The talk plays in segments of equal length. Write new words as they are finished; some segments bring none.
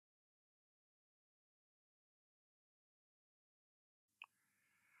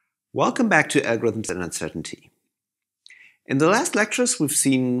Welcome back to Algorithms and Uncertainty. In the last lectures, we've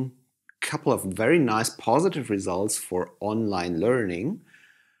seen a couple of very nice positive results for online learning.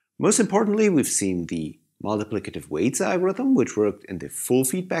 Most importantly, we've seen the multiplicative weights algorithm, which worked in the full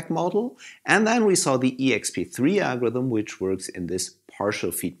feedback model, and then we saw the EXP3 algorithm, which works in this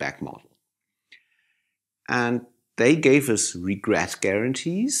partial feedback model. And they gave us regret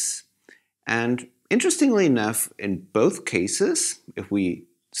guarantees, and interestingly enough, in both cases, if we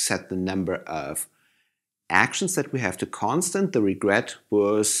set the number of actions that we have to constant, the regret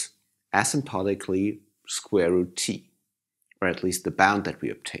was asymptotically square root t, or at least the bound that we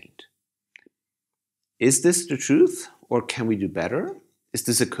obtained. Is this the truth, or can we do better? Is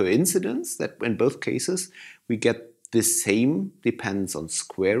this a coincidence that in both cases we get the same dependence on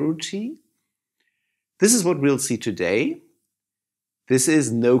square root t? This is what we'll see today. This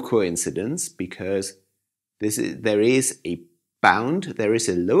is no coincidence because there is a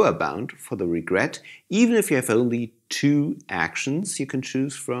lower bound for the regret, even if you have only two actions you can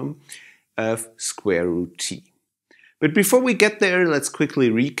choose from of square root t. But before we get there, let's quickly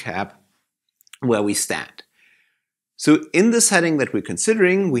recap where we stand. So in the setting that we're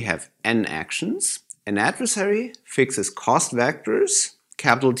considering, we have n actions. An adversary fixes cost vectors,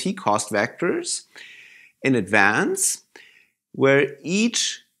 capital T cost vectors, in advance, where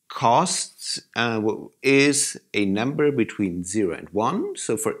each cost is a number between 0 and 1.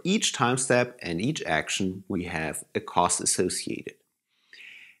 So for each time step and each action, we have a cost associated.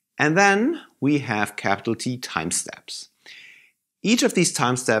 And then we have capital T time steps. Each of these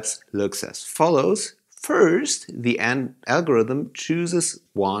time steps looks as follows. First, the algorithm chooses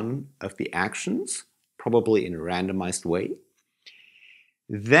one of the actions, probably in a randomized way.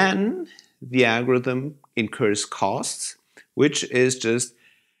 Then the algorithm incurs costs, which is just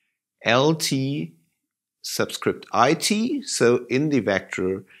LT subscript IT, so in the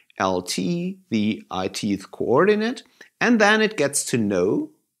vector LT, the ith coordinate, and then it gets to know,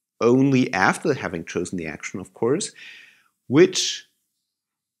 only after having chosen the action of course, which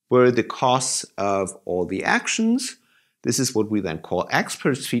were the costs of all the actions. This is what we then call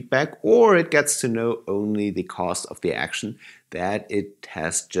expert's feedback, or it gets to know only the cost of the action that it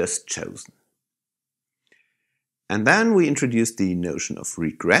has just chosen. And then we introduced the notion of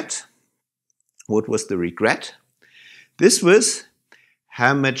regret. What was the regret? This was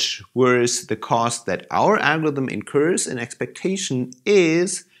how much worse the cost that our algorithm incurs in expectation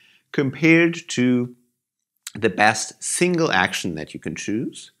is compared to the best single action that you can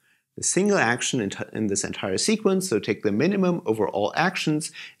choose. The single action in this entire sequence, so take the minimum over all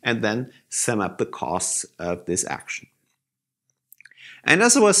actions and then sum up the costs of this action. And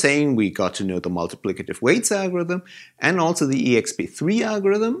as I was saying, we got to know the multiplicative weights algorithm and also the EXP3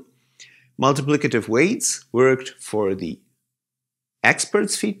 algorithm. Multiplicative weights worked for the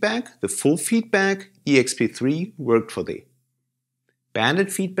expert's feedback, the full feedback. EXP3 worked for the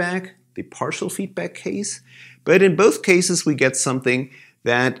banded feedback, the partial feedback case. But in both cases, we get something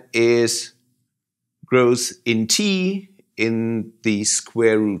that grows in t in the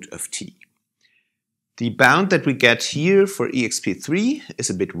square root of t. The bound that we get here for EXP3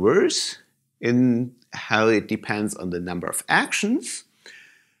 is a bit worse in how it depends on the number of actions.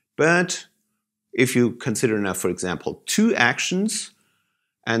 But if you consider now, for example, two actions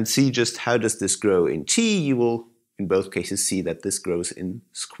and see just how does this grow in t, you will in both cases see that this grows in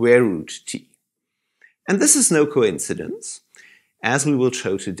square root t. And this is no coincidence, as we will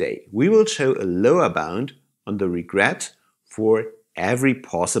show today. We will show a lower bound on the regret for every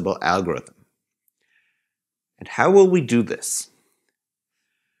possible algorithm. And how will we do this?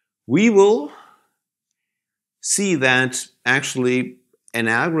 We will see that actually an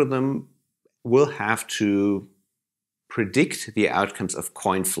algorithm will have to predict the outcomes of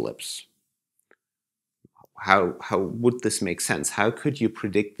coin flips. How would this make sense? How could you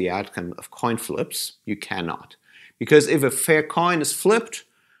predict the outcome of coin flips? You cannot. Because if a fair coin is flipped,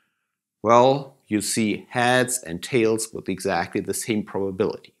 well, you see heads and tails with exactly the same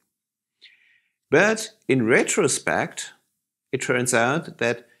probability. But in retrospect, it turns out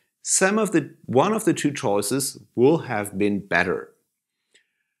that one of the two choices will have been better.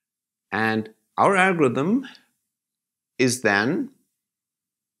 And our algorithm is then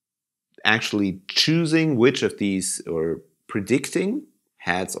actually choosing which of these, or predicting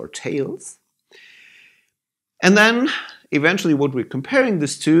heads or tails. And then eventually what we're comparing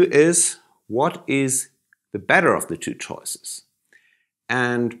this to is what is the better of the two choices.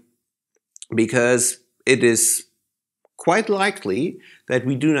 And because it is quite likely that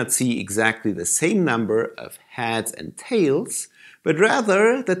we do not see exactly the same number of heads and tails, but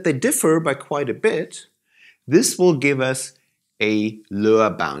rather that they differ by quite a bit, this will give us a lower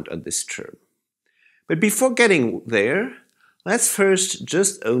bound on this term. But before getting there, let's first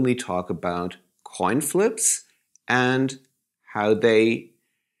just only talk about coin flips and how they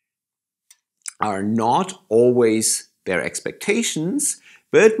are not always their expectations,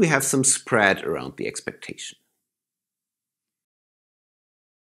 but we have some spread around the expectation.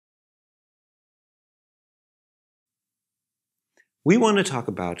 We want to talk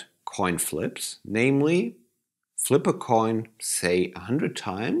about coin flips, namely flip a coin, say 100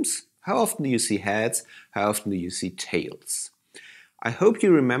 times. How often do you see heads? How often do you see tails? I hope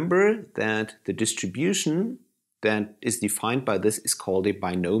you remember that the distribution that is defined by this is called a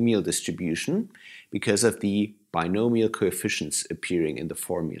binomial distribution because of the binomial coefficients appearing in the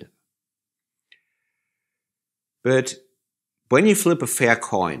formula. But when you flip a fair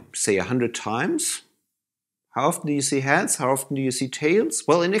coin, say 100 times, how often do you see heads? How often do you see tails?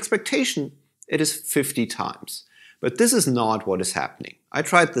 Well, in expectation, it is 50 times. But this is not what is happening. I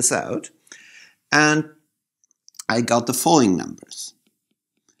tried this out and I got the following numbers.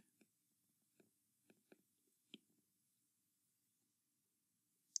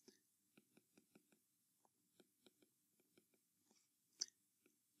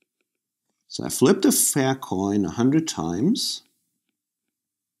 So I flipped a fair coin 100 times.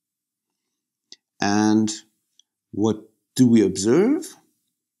 And what do we observe?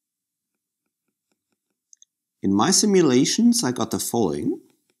 In my simulations, I got the following.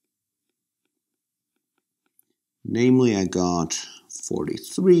 Namely, I got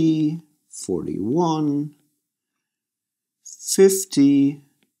 43, 41, 50,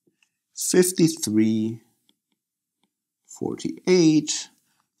 53, 48,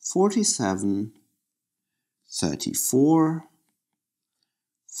 47, 34,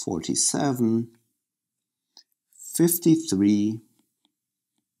 47, 53,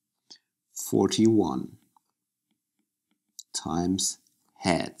 41 times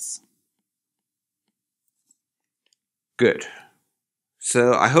heads. Good.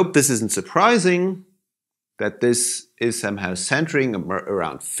 So I hope this isn't surprising that this is somehow centering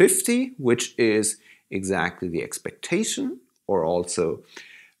around 50, which is exactly the expectation, or also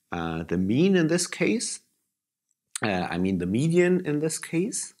the mean in this case. I mean the median in this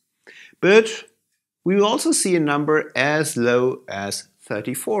case. But we will also see a number as low as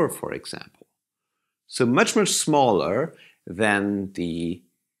 34, for example. So much, much smaller than the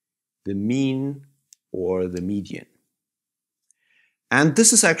mean or the median. And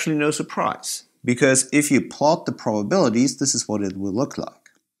this is actually no surprise, because if you plot the probabilities, this is what it will look like.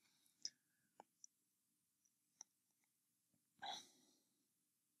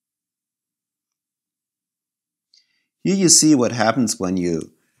 Here you see what happens when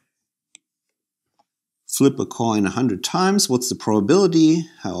you flip a coin 100 times. What's the probability?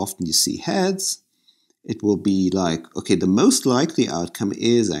 How often you see heads? It will be like, okay, the most likely outcome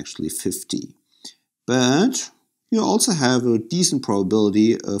is actually 50. But you also have a decent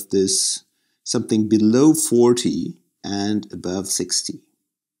probability of this something below 40 and above 60.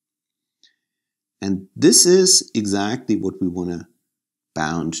 And this is exactly what we want to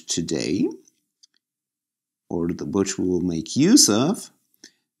bound today, or which we will make use of,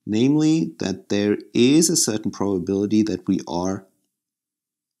 namely that there is a certain probability that we are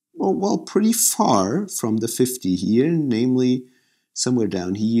well, pretty far from the 50 here, namely somewhere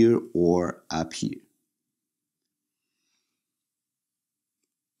down here or up here.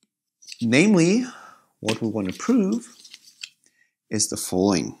 Namely, what we want to prove is the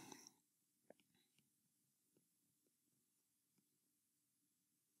following.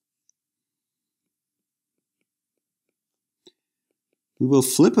 We will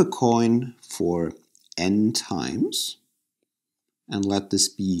flip a coin for n times, and let this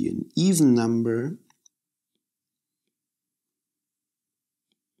be an even number.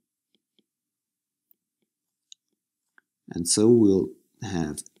 And so we'll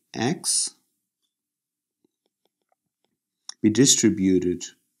have x be distributed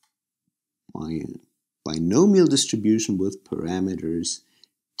by a binomial distribution with parameters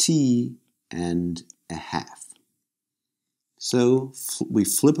t and a half. So we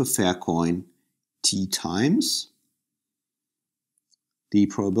flip a fair coin t times. The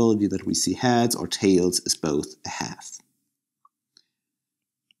probability that we see heads or tails is both a half.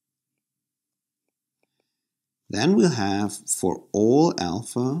 Then we'll have for all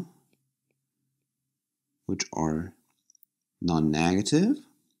alpha, which are non-negative,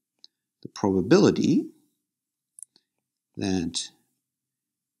 the probability that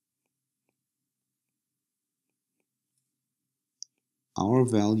our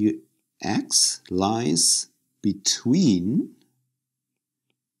value x lies between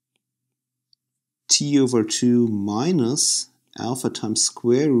t over 2 minus alpha times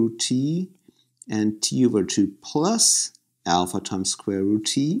square root t and t over 2 plus alpha times square root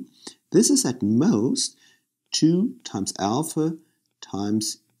t, this is at most 2 times alpha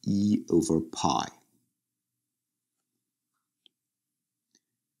times e over pi.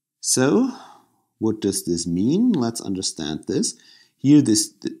 So, what does this mean? Let's understand this. Here,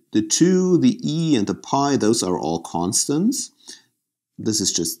 the 2, the e, and the pi, those are all constants. This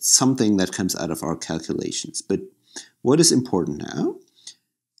is just something that comes out of our calculations. But what is important now?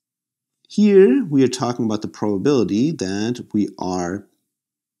 Here, we are talking about the probability that we are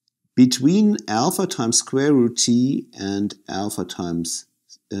between alpha times square root t and alpha times,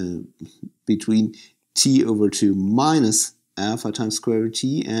 between t over 2 minus alpha times square root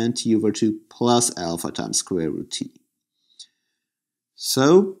t and t over 2 plus alpha times square root t.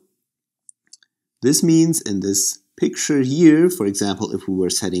 So, this means in this picture here, for example, if we were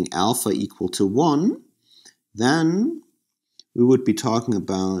setting alpha equal to 1, then we would be talking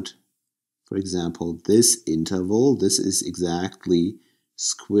about, for example, this interval. This is exactly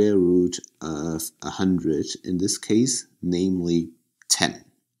square root of 100 in this case, namely 10.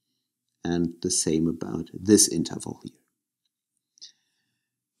 And the same about this interval here.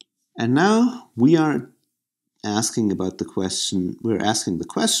 And now we are asking about the question, we're asking,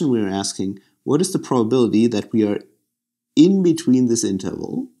 what is the probability that we are in between this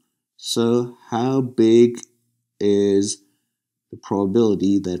interval? So how big is the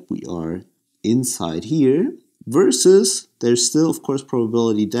probability that we are inside here versus there's still, of course,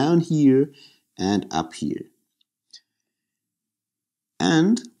 probability down here and up here.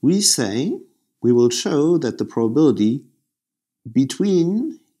 And we say, we will show that the probability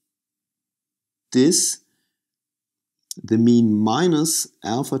between this, the mean minus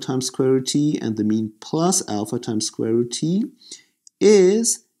alpha times square root t and the mean plus alpha times square root t,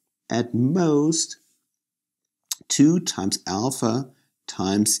 is at most 2 times alpha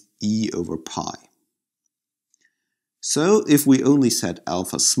times e over pi. So if we only set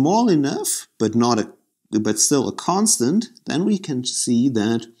alpha small enough, but still a constant, then we can see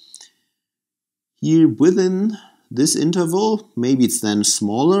that here within this interval, maybe it's then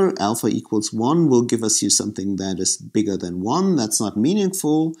smaller, alpha equals 1 will give us here something that is bigger than 1. That's not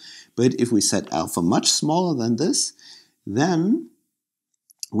meaningful, but if we set alpha much smaller than this, then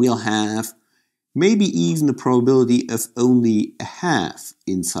we'll have maybe even a probability of only a half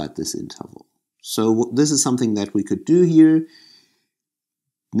inside this interval. So this is something that we could do here,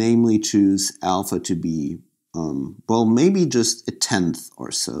 namely choose alpha to be, well, maybe just a tenth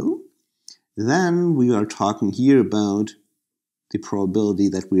or so. Then we are talking here about the probability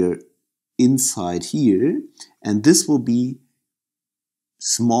that we are inside here, and this will be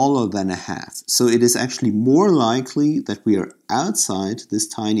smaller than a half. So it is actually more likely that we are outside this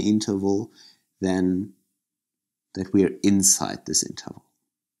tiny interval than that we are inside this interval.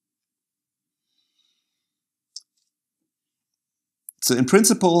 So in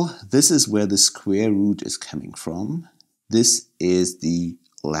principle, this is where the square root is coming from. This is the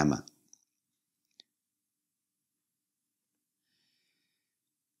lemma.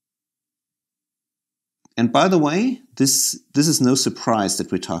 And by the way, this is no surprise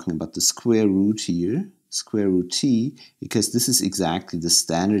that we're talking about the square root here, square root t, because this is exactly the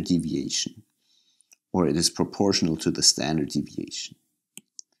standard deviation, or it is proportional to the standard deviation.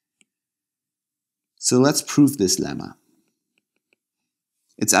 So let's prove this lemma.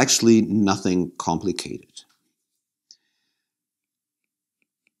 It's actually nothing complicated.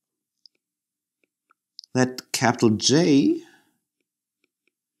 Let capital J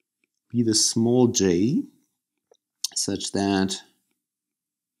be the small j, such that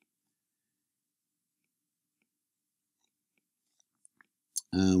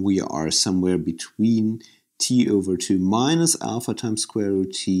we are somewhere between t over 2 minus alpha times square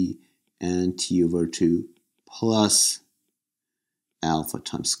root t and t over 2 plus alpha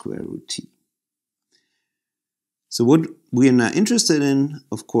times square root t. So what we are now interested in,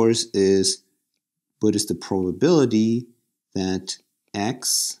 of course, is what is the probability that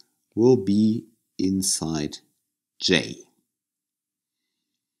x will be inside J.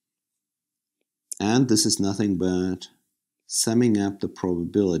 And this is nothing but summing up the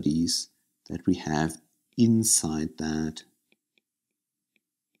probabilities that we have inside that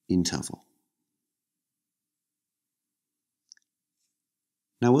interval.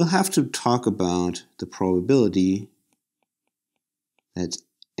 Now we'll have to talk about the probability that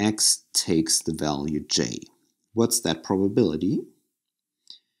x takes the value j. What's that probability?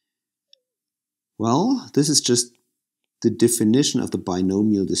 Well, this is just the definition of the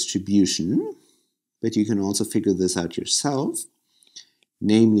binomial distribution, but you can also figure this out yourself.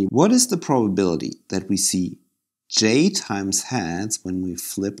 Namely, what is the probability that we see j times heads when we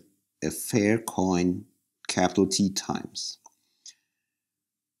flip a fair coin capital T times?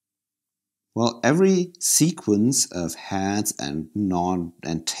 Well, every sequence of heads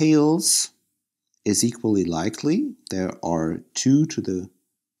and tails is equally likely. There are 2 to the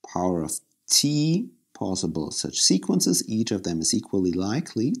power of t possible such sequences. Each of them is equally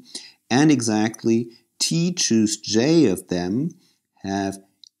likely, and exactly t choose j of them have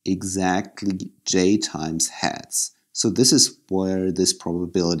exactly j times heads. So this is where this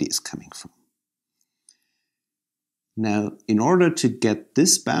probability is coming from. Now, in order to get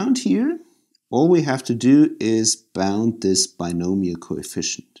this bound here, all we have to do is bound this binomial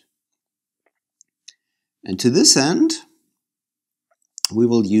coefficient. And to this end, we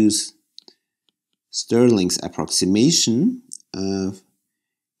will use Stirling's approximation of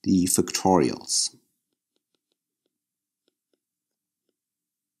the factorials.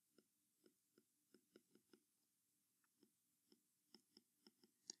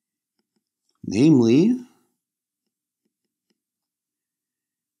 Namely,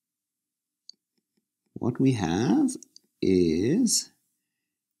 what we have is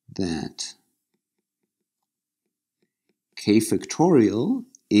that k factorial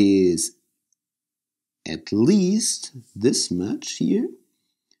is at least this much here,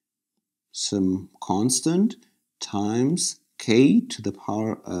 some constant, times k to the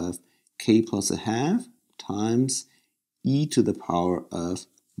power of k plus a half times e to the power of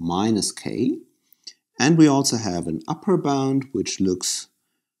minus k. And we also have an upper bound which looks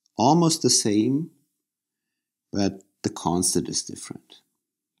almost the same, but the constant is different.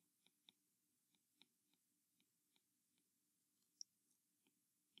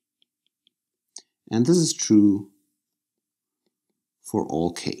 And this is true for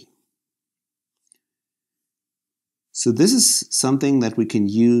all k. So this is something that we can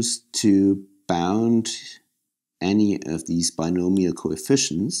use to bound any of these binomial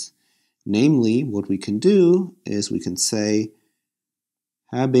coefficients. Namely, what we can do is we can say,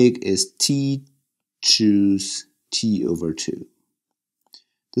 how big is t choose t over 2?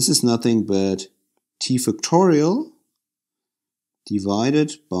 This is nothing but t factorial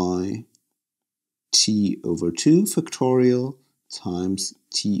divided by t over 2 factorial times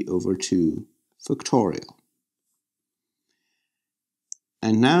t over 2 factorial.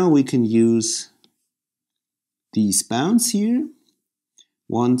 And now we can use these bounds here.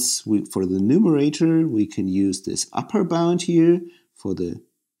 For the numerator, we can use this upper bound here. For the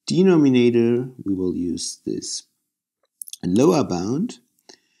denominator, we will use this lower bound.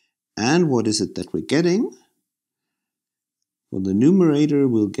 And what is it that we're getting? For the numerator,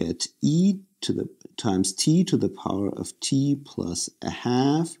 we'll get e to the times t to the power of t plus a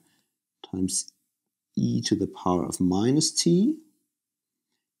half times e to the power of minus t.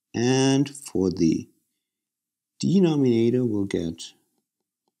 And for the denominator, we'll get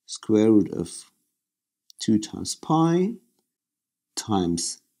square root of 2 times pi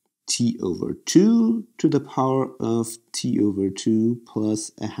times t over 2 to the power of t over 2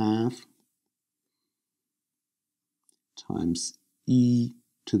 plus a half times e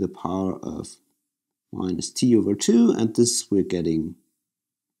to the power of minus t over 2, and this we're getting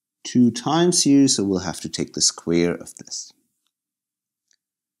 2 times here, so we'll have to take the square of this.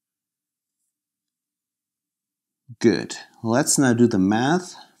 Good. Let's now do the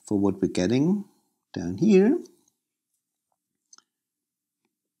math for what we're getting down here.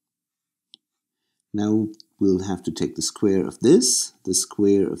 Now we'll have to take the square of this, the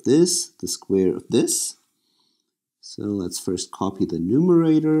square of this, the square of this. So let's first copy the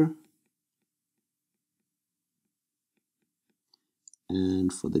numerator.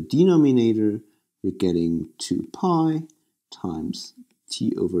 And for the denominator, we're getting 2 pi times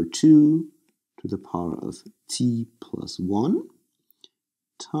t over 2 to the power of t plus 1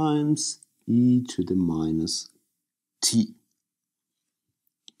 times e to the minus t.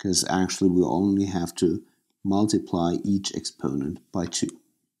 Because actually we only have to multiply each exponent by 2.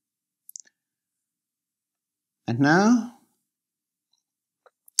 And now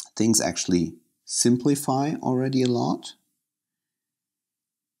things actually simplify already a lot.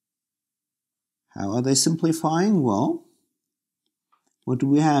 How are they simplifying? Well, what do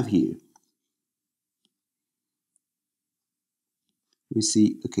we have here? We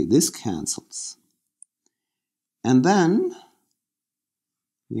see, okay, this cancels. And then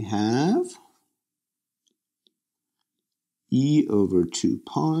we have e over 2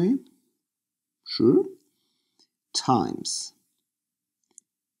 pi, sure, times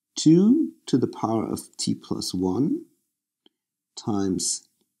 2 to the power of t plus 1 times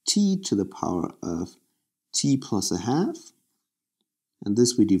t to the power of t plus a half, and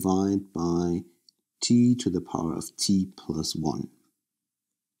this we divide by t to the power of t plus 1.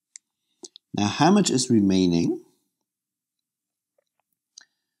 Now how much is remaining?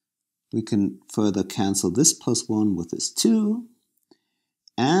 We can further cancel this plus 1 with this 2,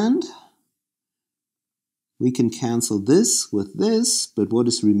 and we can cancel this with this, but what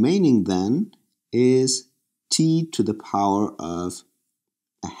is remaining then is t to the power of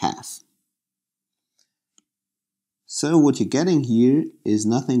a half. So what you're getting here is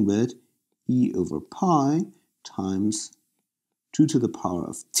nothing but e over pi times 2 to the power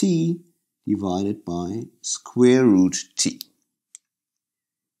of t divided by square root t.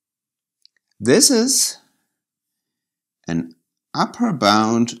 This is an upper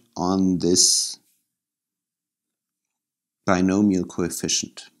bound on this binomial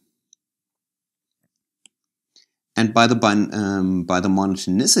coefficient. And by the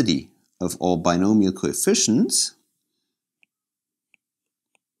monotonicity of all binomial coefficients,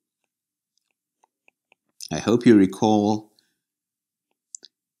 I hope you recall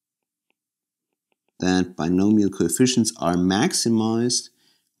that binomial coefficients are maximized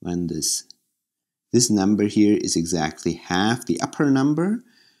when this number here is exactly half the upper number.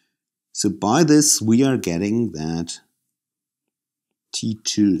 So by this we are getting that t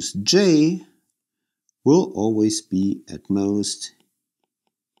choose j will always be at most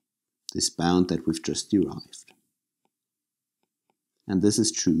this bound that we've just derived. And this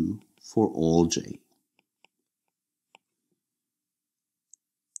is true for all j.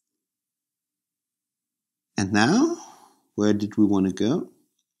 And now, where did we want to go?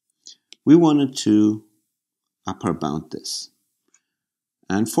 We wanted to upper bound this.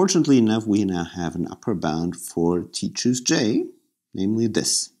 And fortunately enough, we now have an upper bound for t choose j, namely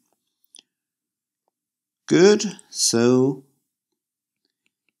this. Good, so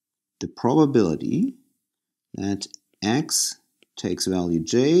the probability that x takes value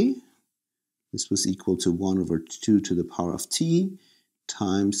j, this was equal to 1 over 2 to the power of t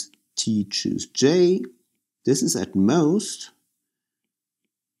times t choose j. This is at most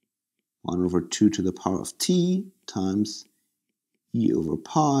 1 over 2 to the power of t times e over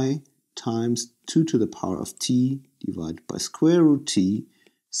pi times 2 to the power of t divided by square root t.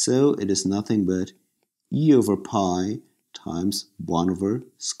 So it is nothing but e over pi times 1 over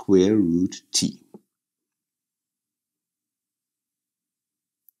square root t.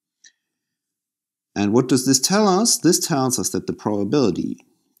 And what does this tell us? This tells us that the probability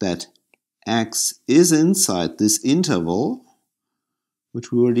that x is inside this interval,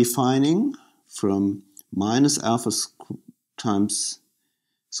 which we were defining from minus alpha times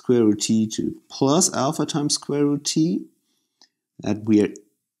square root t to plus alpha times square root t, that we are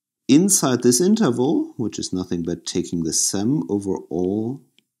inside this interval, which is nothing but taking the sum over all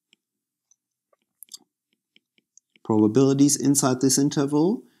probabilities inside this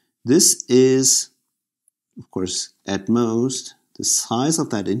interval. This is, of course, at most the size of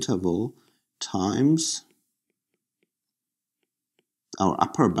that interval times our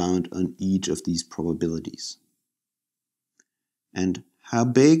upper bound on each of these probabilities. And how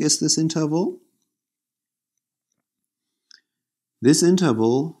big is this interval? This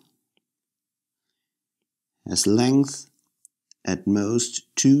interval has length at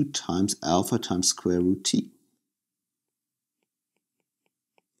most 2 times alpha times square root t.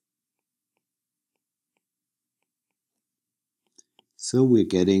 So we're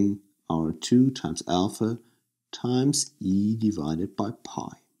getting our 2 times alpha times e divided by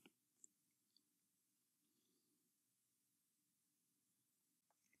pi.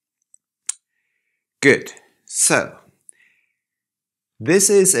 Good. So this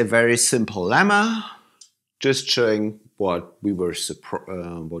is a very simple lemma, just showing what we were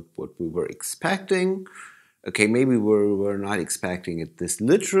expecting. Okay, maybe we're not expecting it this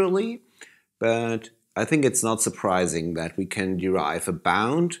literally, but I think it's not surprising that we can derive a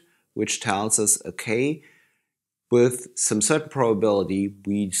bound which tells us, okay, with some certain probability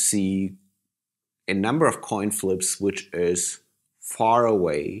we see a number of coin flips which is far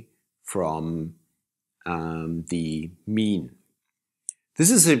away from the mean.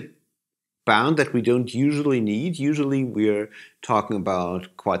 This is a bound that we don't usually need. Usually we're talking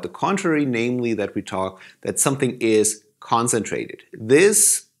about quite the contrary, namely that something is concentrated.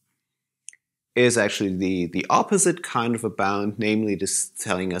 This is actually the opposite kind of a bound, namely it is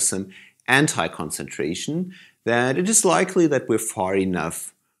telling us some anti-concentration, that it is likely that we're far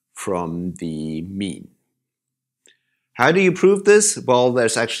enough from the mean. How do you prove this? Well,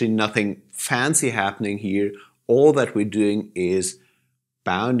 there's actually nothing fancy happening here. All that we're doing is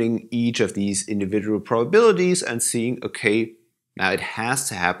bounding each of these individual probabilities and seeing, okay, now it has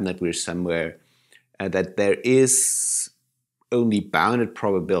to happen that we're somewhere, that there is only bounded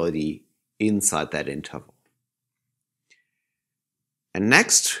probability inside that interval. And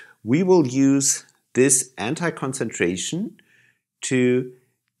next, we will use this anti-concentration to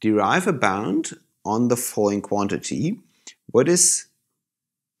derive a bound on the following quantity. What is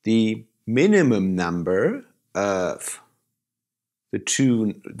the minimum number of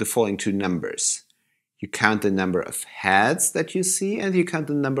the following two numbers? You count the number of heads that you see and you count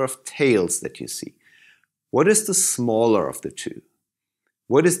the number of tails that you see. What is the smaller of the two?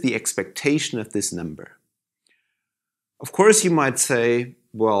 What is the expectation of this number? Of course, you might say,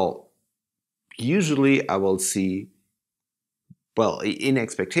 well, usually I will see, in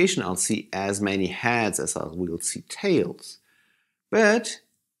expectation, I'll see as many heads as I will see tails. But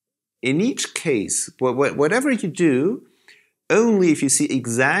in each case, whatever you do, only if you see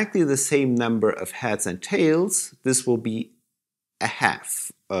exactly the same number of heads and tails, this will be a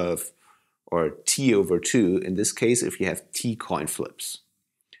half of, or t over 2, in this case, if you have t coin flips.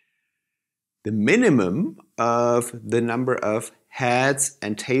 The minimum of the number of heads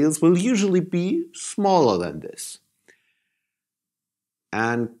and tails will usually be smaller than this.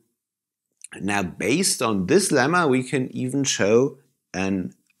 And now, based on this lemma, we can even show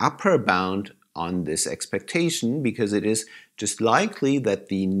an upper bound on this expectation, because it is just likely that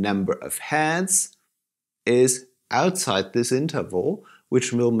the number of heads is outside this interval,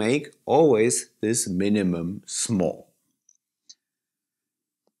 which will make always this minimum small.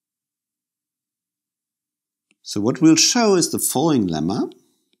 So what we'll show is the following lemma.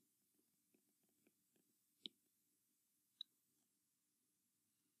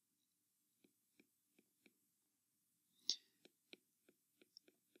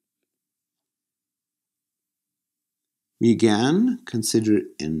 We again consider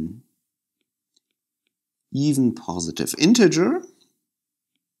an even positive integer,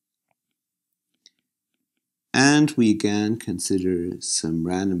 and we again consider some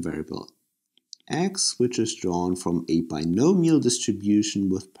random variable x, which is drawn from a binomial distribution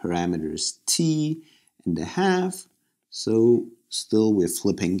with parameters t and a half, so still we're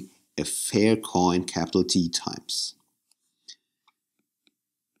flipping a fair coin, capital T times.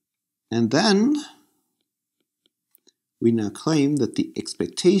 And then we now claim that the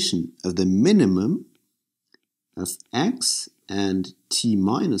expectation of the minimum of x and t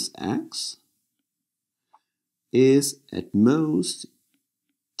minus x is at most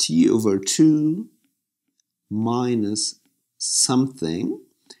t over 2 minus something,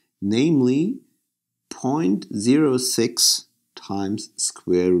 namely 0.06 times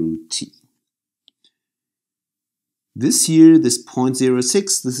square root t. This here, this 0.06,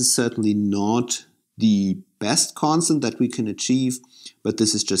 this is certainly not the best constant that we can achieve, but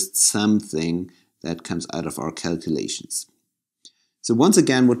this is just something that comes out of our calculations. So once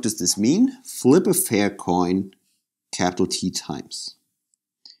again, what does this mean? Flip a fair coin, capital T times.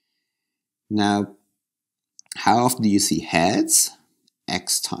 Now, how often do you see heads?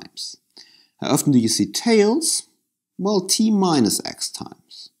 X times. How often do you see tails? Well, T minus X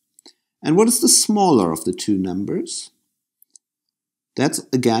times. And what is the smaller of the two numbers? That's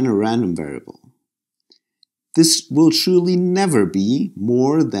again a random variable. This will surely never be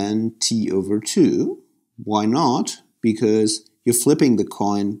more than t over 2. Why not? Because you're flipping the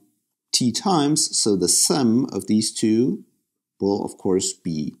coin t times, so the sum of these two will of course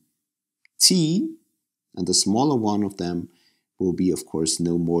be t, and the smaller one of them will be of course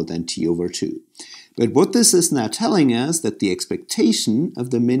no more than t over 2. But what this is now telling us that the expectation of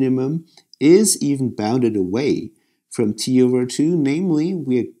the minimum is even bounded away from t over 2,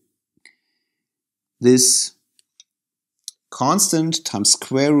 namely this constant times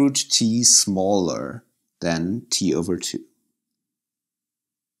square root t smaller than t over 2.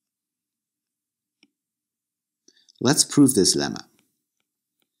 Let's prove this lemma.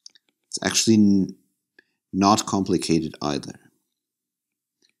 It's actually not complicated either.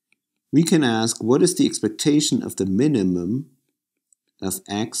 We can ask, what is the expectation of the minimum of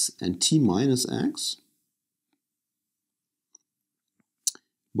x and t minus x?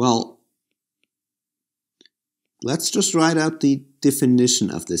 Well, let's just write out the definition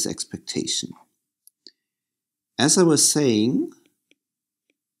of this expectation. As I was saying,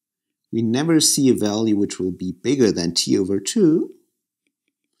 we never see a value which will be bigger than t over 2,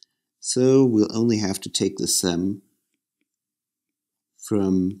 so we'll only have to take the sum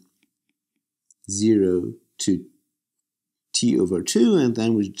from 0 to t over 2, and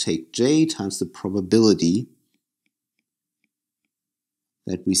then we take j times the probability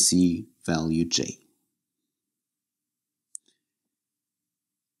that we see value j.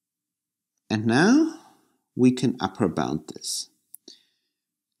 And now we can upper bound this.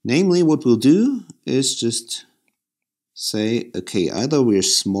 Namely, what we'll do is just say, okay, either we're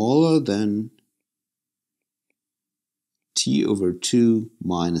smaller than t over 2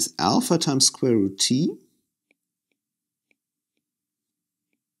 minus alpha times square root t,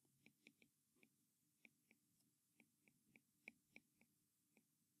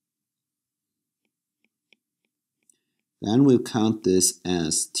 then we'll count this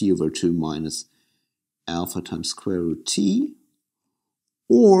as t over 2 minus alpha times square root t,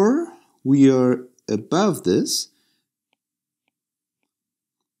 or we are above this,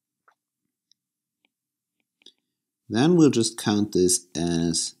 then we'll just count this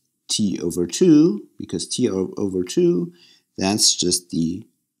as t over 2, because t over 2, that's just the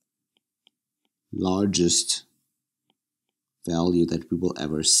largest value that we will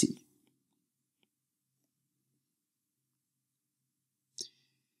ever see.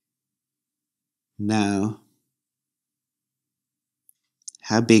 Now,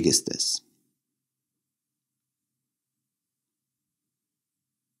 how big is this?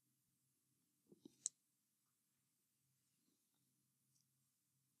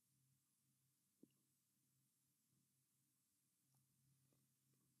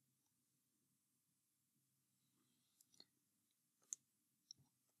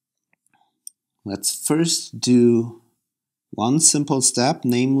 Let's first do one simple step,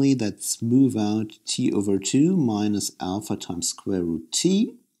 namely let's move out t over 2 minus alpha times square root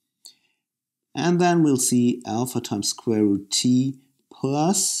t, and then we'll see alpha times square root t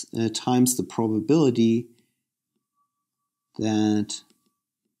plus times the probability that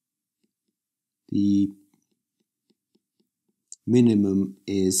the minimum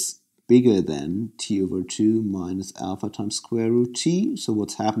is bigger than t over 2 minus alpha times square root t. So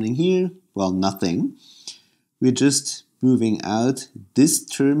what's happening here? Well, nothing. We're just moving out this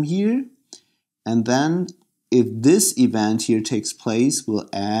term here, and then if this event here takes place, we'll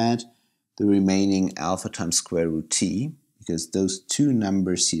add the remaining alpha times square root t, because those two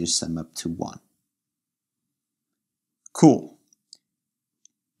numbers here sum up to 1. Cool.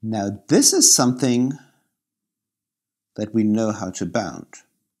 Now this is something that we know how to bound.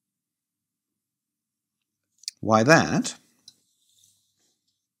 Why that?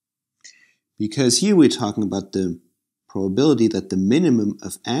 Because here we're talking about the probability that the minimum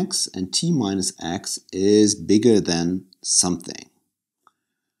of x and t minus x is bigger than something.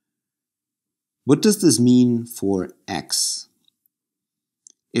 What does this mean for x?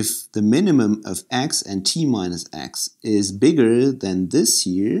 If the minimum of x and t minus x is bigger than this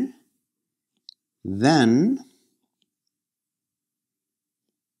here, then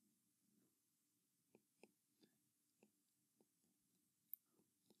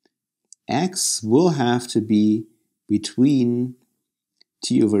x will have to be between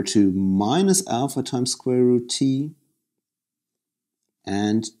t over 2 minus alpha times square root t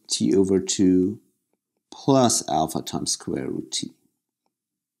and t over 2 plus alpha times square root t.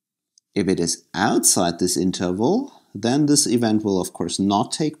 If it is outside this interval, then this event will of course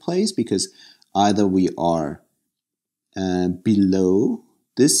not take place, because either we are below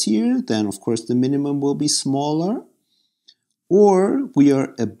this here, then of course the minimum will be smaller, or we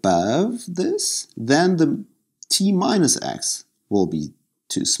are above this, then the t minus x will be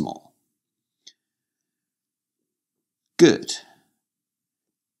too small. Good.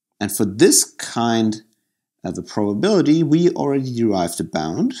 And for this kind of a probability, we already derived a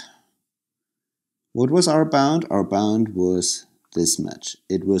bound. What was our bound? Our bound was this much.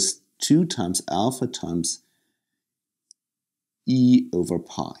 It was 2 times alpha times e over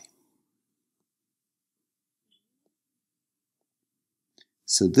pi.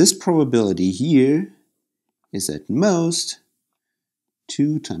 So this probability here is at most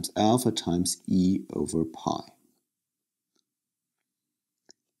 2 times alpha times e over pi.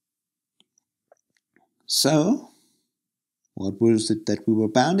 So, what was it that we were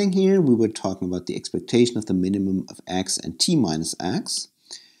bounding here? We were talking about the expectation of the minimum of x and t minus x.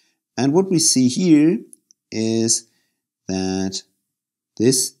 And what we see here is that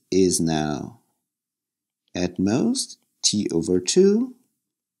this is now at most t over 2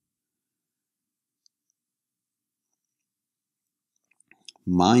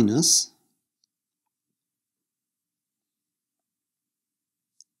 minus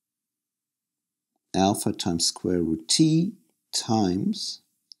alpha times square root t times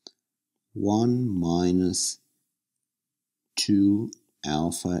 1 minus 2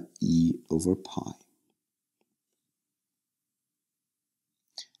 alpha e over pi.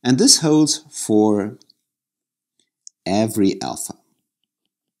 And this holds for every alpha.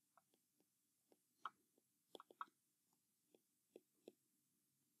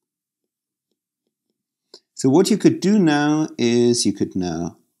 So what you could do now is you could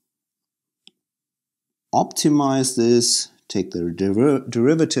now optimize this, take the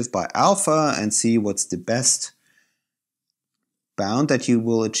derivative by alpha and see what's the best bound that you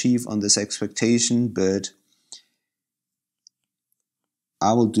will achieve on this expectation, but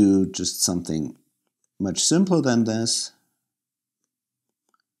I will do just something much simpler than this.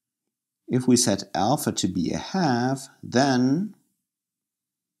 If we set alpha to be a half, then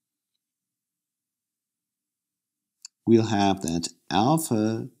we'll have that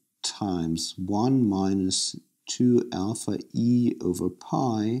alpha times 1 minus 2 alpha e over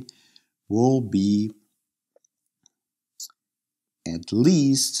pi will be at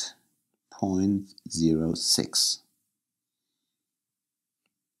least 0.06.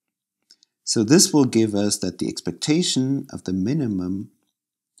 So this will give us that the expectation of the minimum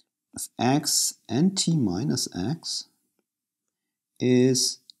of x and t minus x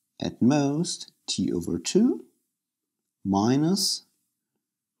is at most t over 2 minus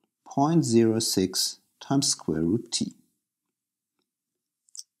 0.06 times square root t.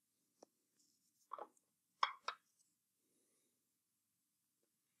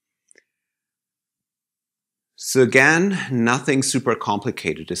 So again, nothing super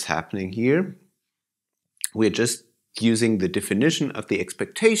complicated is happening here. We're just using the definition of the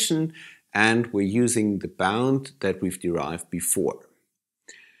expectation and we're using the bound that we've derived before.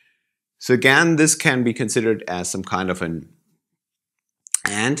 So again, this can be considered as some kind of an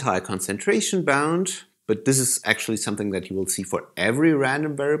anti-concentration bound, but this is actually something that you will see for every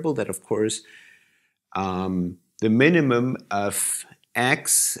random variable, that of course the minimum of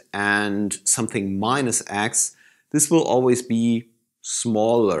x and something minus x, this will always be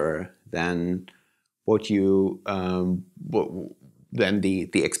smaller than what you than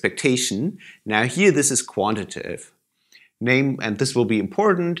the expectation. Now here this is quantitative, and this will be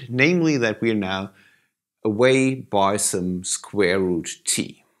important, namely that we are now away by some square root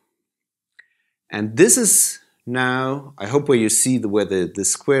t. And this is now, I hope, where you see where the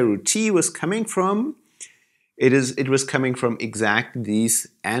square root t was coming from. It was coming from exactly these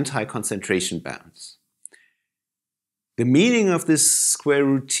anti-concentration bounds. The meaning of this square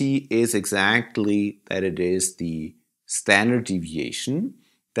root t is exactly that it is the standard deviation,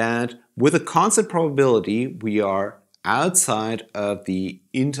 that with a constant probability we are outside of the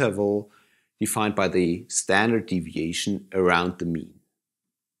interval defined by the standard deviation around the mean.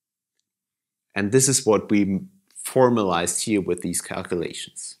 And this is what we formalized here with these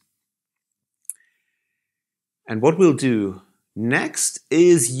calculations. And what we'll do next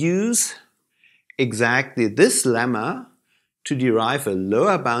is use exactly this lemma to derive a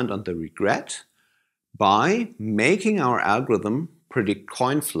lower bound on the regret by making our algorithm predict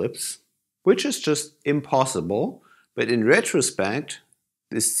coin flips, which is just impossible, but in retrospect,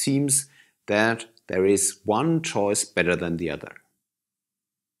 this seems that there is one choice better than the other.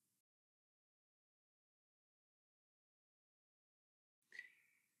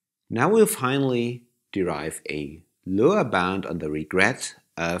 Now we'll finally derive a lower bound on the regret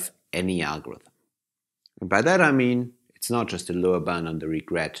of any algorithm. And by that I mean it's not just a lower bound on the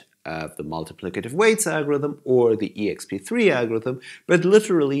regret of the multiplicative weights algorithm or the exp3 algorithm, but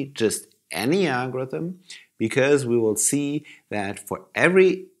literally just any algorithm, because we will see that for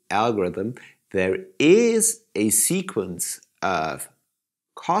every algorithm there is a sequence of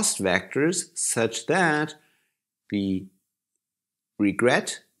cost vectors such that the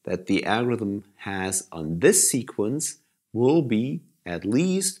regret that the algorithm has on this sequence will be at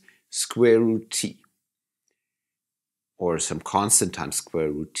least square root t, or some constant times square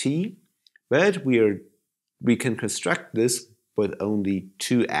root t, but we can construct this with only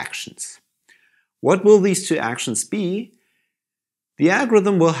two actions. What will these two actions be? The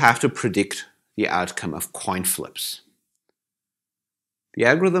algorithm will have to predict the outcome of coin flips. The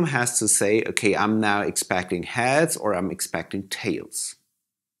algorithm has to say, okay, I'm now expecting heads or I'm expecting tails.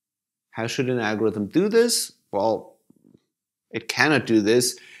 How should an algorithm do this? Well, it cannot do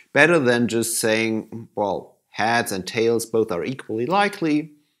this better than just saying, well, heads and tails both are equally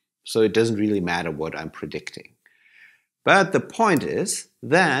likely, so it doesn't really matter what I'm predicting. But the point is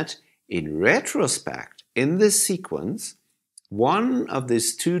that in retrospect, in this sequence, one of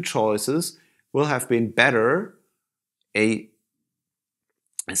these two choices will have been better a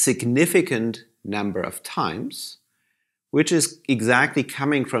significant number of times, which is exactly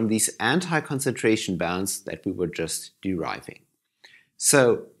coming from these anti-concentration bounds that we were just deriving.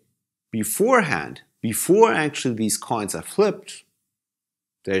 So beforehand, before actually these coins are flipped,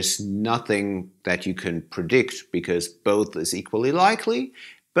 there's nothing that you can predict because both is equally likely,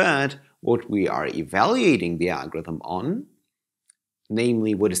 but what we are evaluating the algorithm on,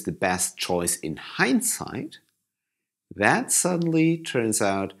 namely what is the best choice in hindsight, that suddenly turns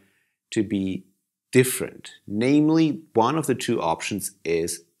out to be different. Namely, one of the two options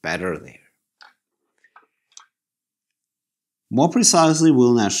is better there. More precisely,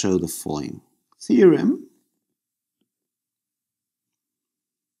 we'll now show the following theorem.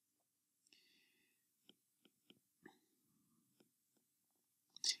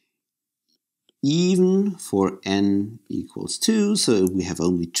 Even for n equals 2, so we have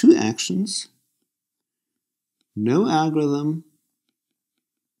only two actions, no algorithm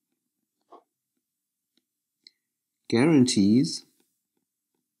guarantees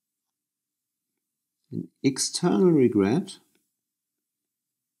an external regret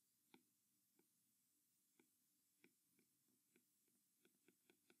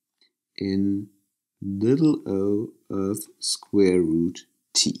in little o of square root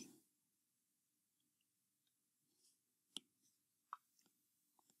t.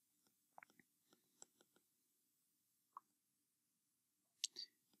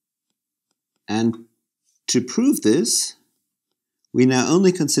 And to prove this, we now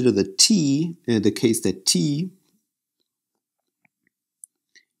only consider the case that t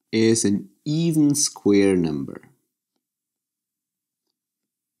is an even square number.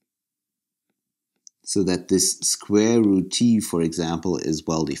 So that this square root t, for example, is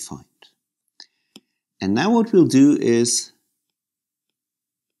well defined. And now what we'll do is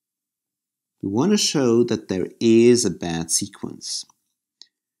we want to show that there is a bad sequence.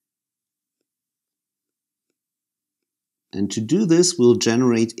 And to do this, we'll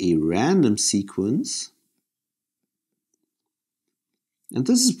generate a random sequence. And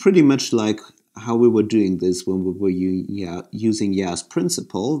this is pretty much like how we were doing this when we were using Ya's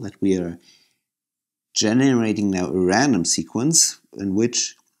principle, that we are generating now a random sequence in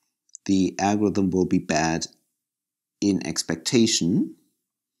which the algorithm will be bad in expectation.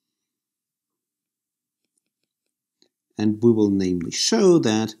 And we will namely show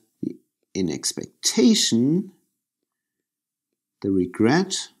that in expectation, the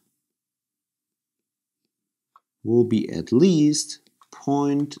regret will be at least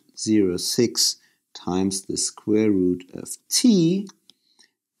 0.06 times the square root of t.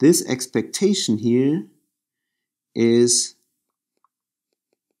 This expectation here is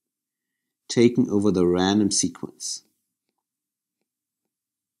taken over the random sequence.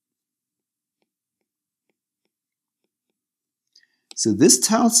 So this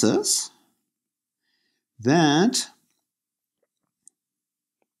tells us that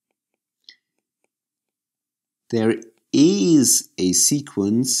there is a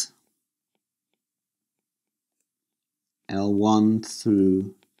sequence L1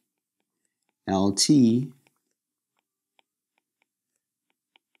 through LT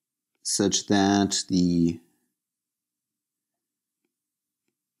such that the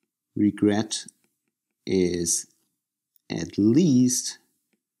regret is at least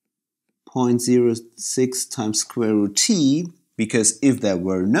 0.06 times square root t, because if there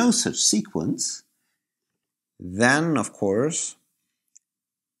were no such sequence, then of course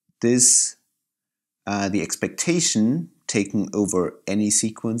this the expectation taken over any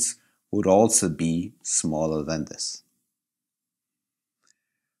sequence would also be smaller than this.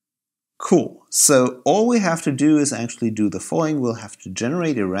 Cool. So all we have to do is actually do the following. We'll have to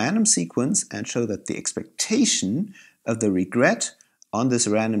generate a random sequence and show that the expectation of the regret on this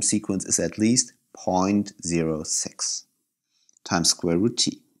random sequence is at least 0.06 times square root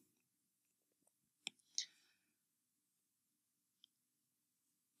t.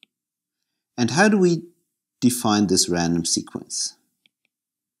 And how do we define this random sequence?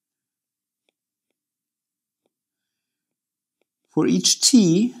 For each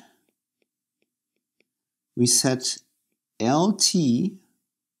t, we set LT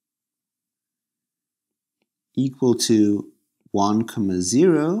equal to 1,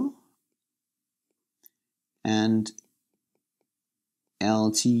 0 and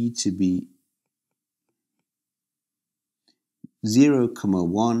LT to be 0,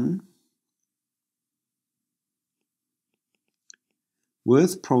 1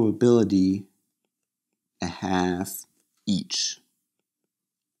 with probability 1/2 each.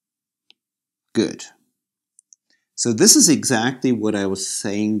 Good. So this is exactly what I was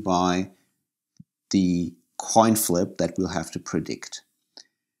saying by the coin flip that we'll have to predict.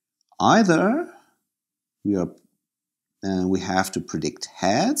 Either we have to predict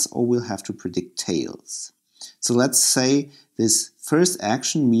heads or we'll have to predict tails. So let's say this first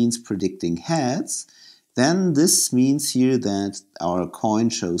action means predicting heads. Then this means here that our coin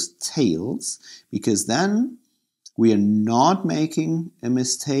shows tails, because then we are not making a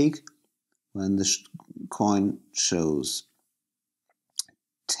mistake when the coin shows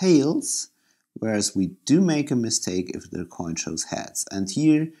tails, whereas we do make a mistake if the coin shows heads. And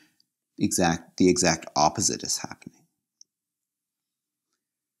here the exact opposite is happening.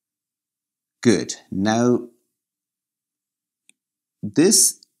 Good. Now,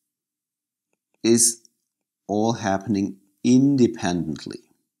 this is all happening independently.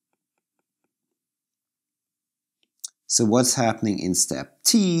 So what's happening in step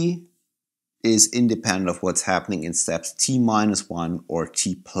t is independent of what's happening in steps t minus 1 or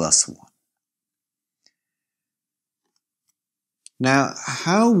t plus 1. Now,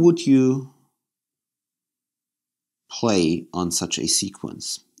 how would you play on such a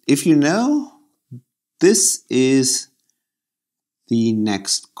sequence? If you know this is the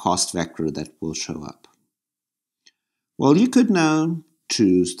next cost vector that will show up, well, you could now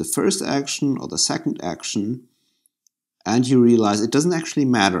choose the first action or the second action, and you realize it doesn't actually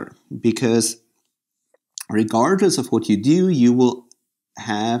matter, because regardless of what you do, you will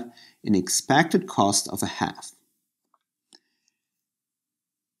have an expected cost of a half.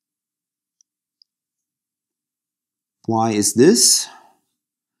 Why is this?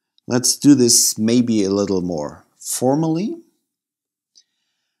 Let's do this maybe a little more formally.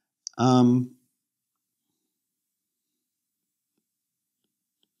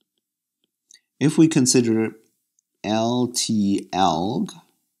 If we consider LT-alg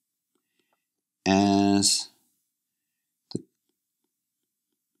as the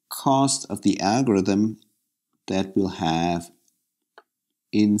cost of the algorithm that we'll have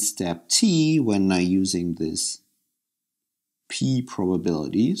in step t when now using this p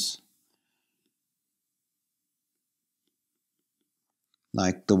probabilities,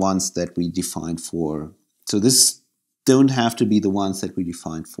 like the ones that we defined for, so this don't have to be the ones that we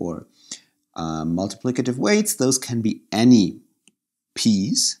defined for multiplicative weights. Those can be any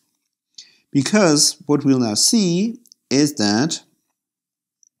p's, because what we'll now see is that,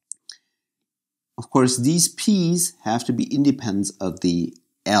 of course, these p's have to be independent of the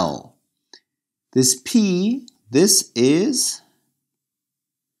L. This p, this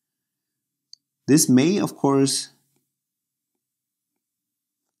may, of course,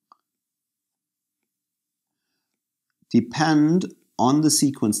 depend on the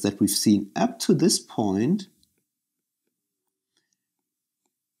sequence that we've seen up to this point,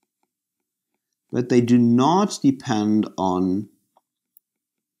 but they do not depend on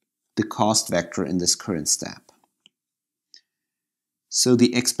the cost vector in this current step. So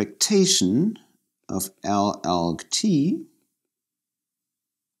the expectation of L-alg t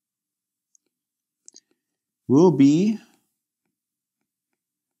will be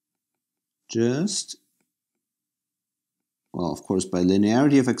just, well, of course, by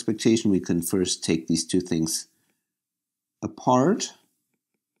linearity of expectation, we can first take these two things apart.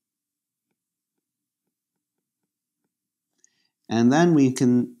 And then we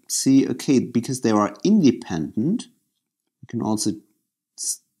can see, okay, because they are independent, we can also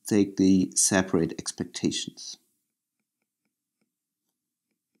take the separate expectations.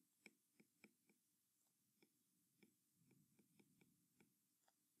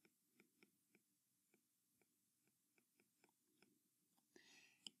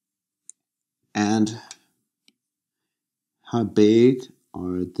 And how big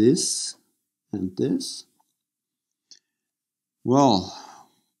are this and this? Well,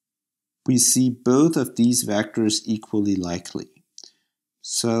 we see both of these vectors equally likely.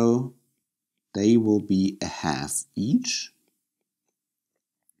 So they will be a half each.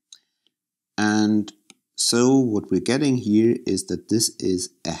 And so what we're getting here is that this is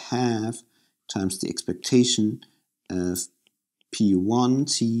a half times the expectation of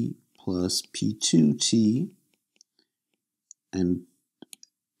P1t plus P2t. And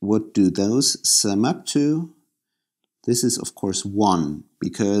what do those sum up to? This is, of course, 1,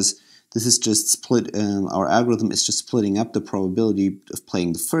 because this is just split, our algorithm is just splitting up the probability of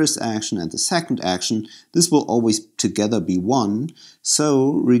playing the first action and the second action. This will always together be 1.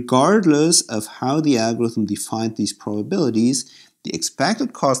 So regardless of how the algorithm defined these probabilities, the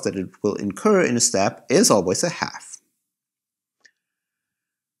expected cost that it will incur in a step is always a half.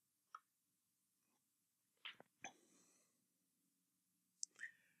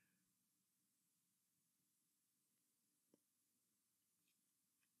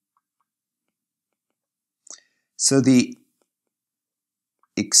 So the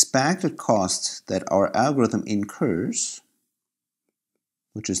expected cost that our algorithm incurs,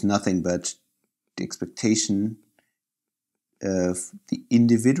 which is nothing but the expectation of the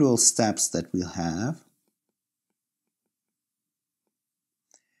individual steps that we'll have,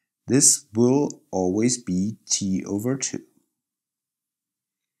 this will always be t over 2.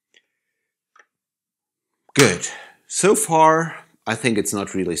 Good. So far, I think it's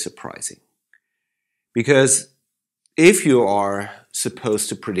not really surprising. Because if you are supposed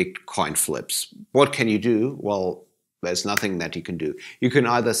to predict coin flips. What can you do? Well, there's nothing that you can do. You can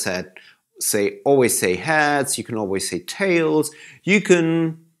either always say heads, you can always say tails, you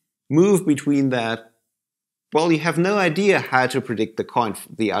can move between that. Well, you have no idea how to predict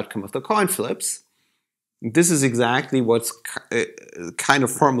the outcome of the coin flips. This is exactly what's kind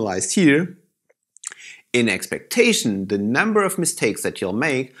of formalized here. In expectation, the number of mistakes that you'll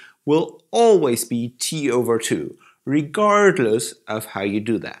make will always be t over 2, regardless of how you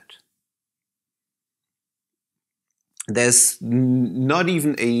do that. There's not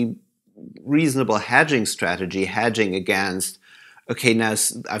even a reasonable hedging strategy, hedging against, okay, now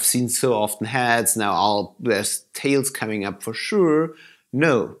I've seen so often heads, now there's tails coming up for sure.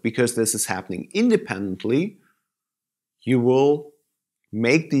 No, because this is happening independently, you will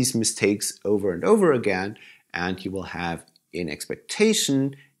make these mistakes over and over again, and you will have in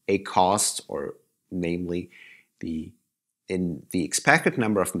expectation a cost, or namely the expected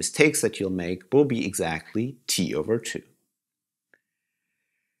number of mistakes that you'll make will be exactly t over 2.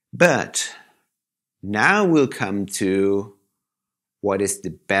 But now we'll come to what is the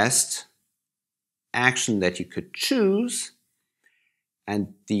best action that you could choose,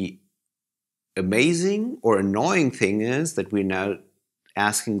 and the amazing or annoying thing is that we're now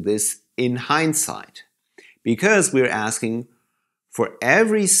asking this in hindsight, because we're asking for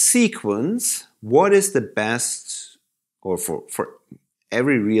every sequence what is the best, or for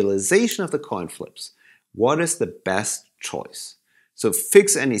every realization of the coin flips, what is the best choice. So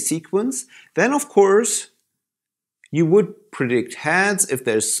fix any sequence. Then of course you would predict heads if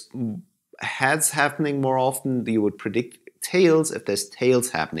there's heads happening more often. You would predict tails if there's tails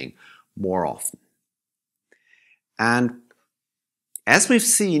happening more often. And as we've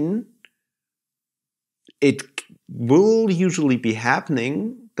seen, it will usually be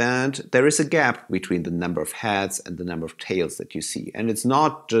happening that there is a gap between the number of heads and the number of tails that you see. And it's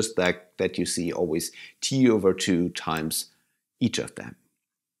not just that you see always t over 2 times each of them.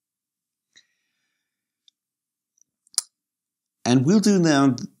 And we'll do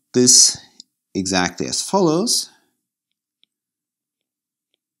now this exactly as follows.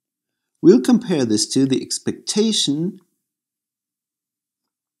 We'll compare this to the expectation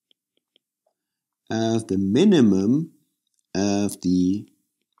of the minimum of the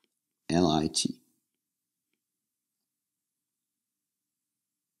LIT.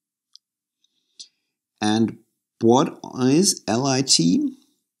 And what is LIT?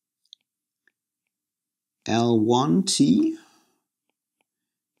 L1T.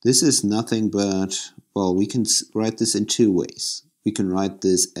 This is nothing but, well, we can write this in two ways. We can write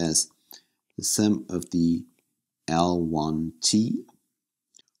this as the sum of the L1T,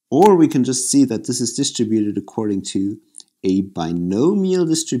 or we can just see that this is distributed according to a binomial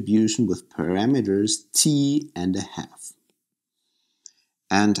distribution with parameters t and a half.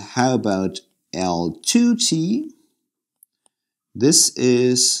 And how about L2T? This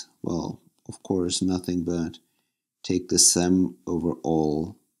is, well, of course, nothing but take the sum over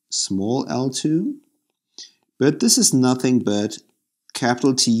all small L2, but this is nothing but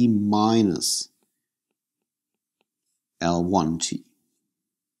capital T minus L1T.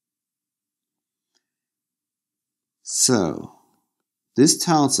 So this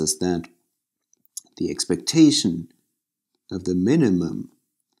tells us that the expectation of the minimum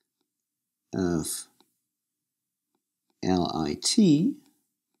of LIT,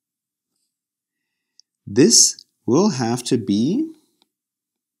 this will have to be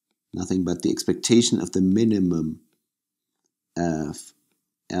nothing but the expectation of the minimum of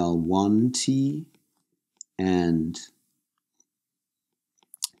L1T and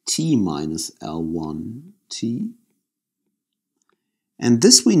T minus L1T. And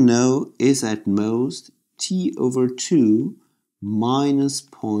this we know is at most T over 2 minus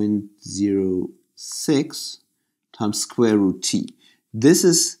 0.06 times square root T. This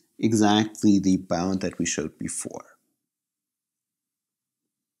is exactly the bound that we showed before.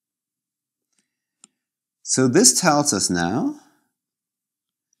 So this tells us now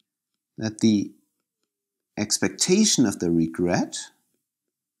that the expectation of the regret,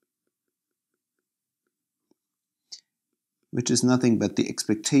 which is nothing but the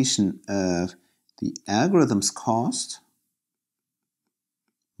expectation of the algorithm's cost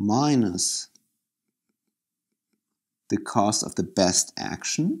minus the cost of the best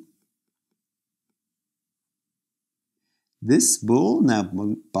action. This will now,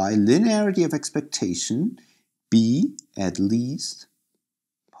 by linearity of expectation, be at least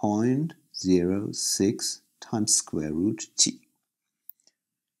 0.06 times square root T.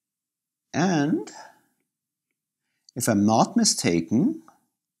 And if I'm not mistaken,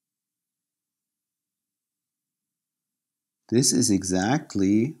 this is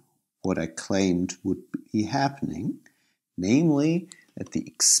exactly what I claimed would be happening, namely that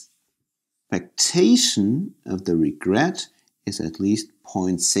the expectation of the regret is at least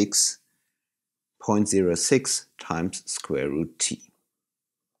 0.06 times square root t.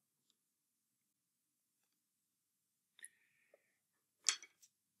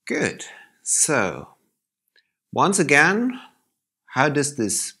 Good. So, once again, how does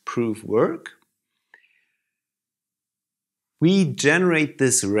this proof work? We generate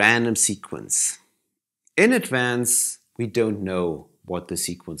this random sequence. In advance, we don't know what the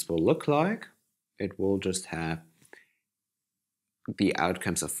sequence will look like. It will just have the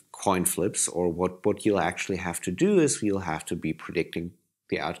outcomes of coin flips, or what you'll actually have to do is you'll have to be predicting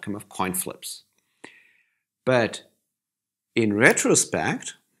the outcome of coin flips. But in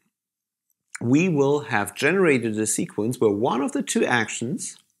retrospect, we will have generated a sequence where one of the two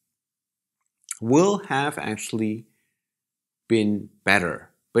actions will have actually been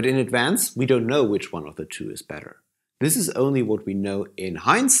better. But in advance, we don't know which one of the two is better. This is only what we know in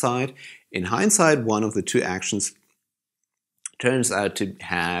hindsight. In hindsight, one of the two actions turns out to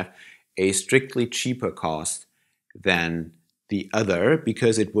have a strictly cheaper cost than the other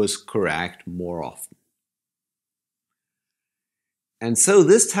because it was correct more often. And so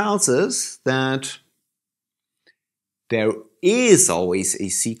this tells us that there is always a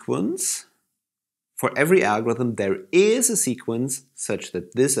sequence. For every algorithm, there is a sequence such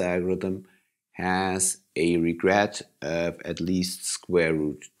that this algorithm has a regret of at least square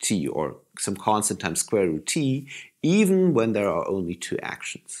root t, or some constant times square root t, even when there are only two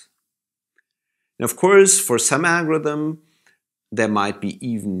actions. And of course, for some algorithm, there might be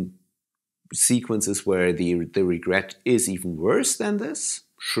even sequences where the regret is even worse than this,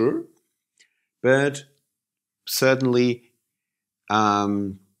 sure. But certainly,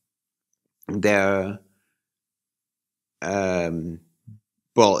 on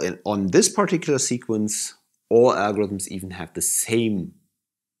this particular sequence, all algorithms even have the same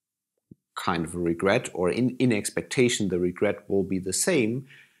kind of a regret, or in expectation the regret will be the same,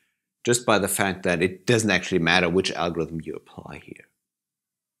 just by the fact that it doesn't actually matter which algorithm you apply here.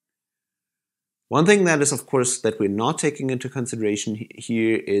 One thing that is, of course, that we're not taking into consideration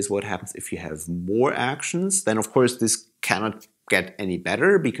here is what happens if you have more actions. Then, of course, this cannot get any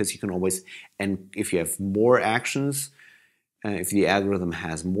better because you can always, and if you have more actions, if the algorithm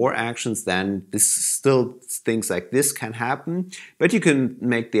has more actions, then things like this can happen. But you can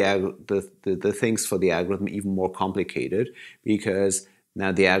make the things for the algorithm even more complicated, because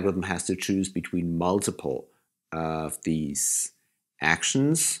now the algorithm has to choose between multiple of these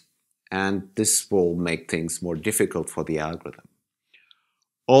actions, and this will make things more difficult for the algorithm.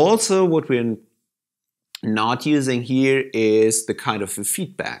 Also, what we're not using here is the kind of a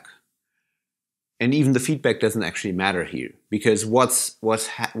feedback. And even the feedback doesn't actually matter here, because what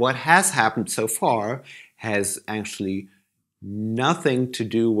has happened so far has actually nothing to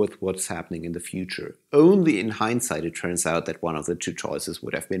do with what's happening in the future. Only in hindsight it turns out that one of the two choices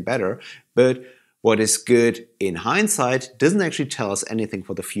would have been better, but what is good in hindsight doesn't actually tell us anything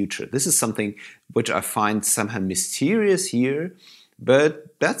for the future. This is something which I find somehow mysterious here,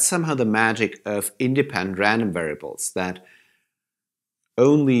 but that's somehow the magic of independent random variables, that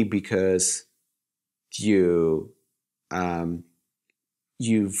only because you've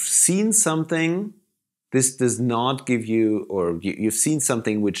seen something, this does not give you, or you've seen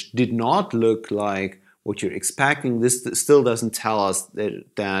something which did not look like what you're expecting, this still doesn't tell us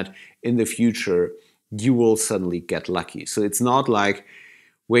that in the future you will suddenly get lucky. So it's not like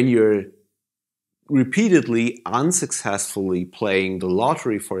when you're repeatedly unsuccessfully playing the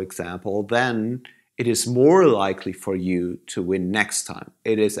lottery, for example, then it is more likely for you to win next time.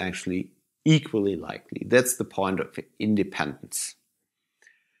 It is actually equally likely. That's the point of independence.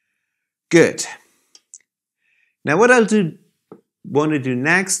 Good. Now what I'll want to do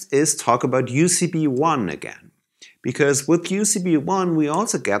next is talk about UCB1 again, because with UCB1 we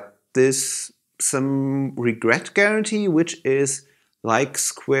also get some regret guarantee, which is like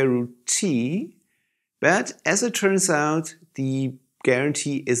square root t, but as it turns out the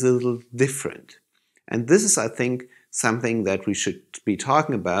guarantee is a little different. And this is, I think, something that we should be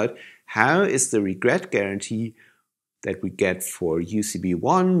talking about. How is the regret guarantee that we get for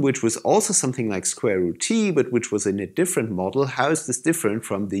UCB1, which was also something like square root t, but which was in a different model, how is this different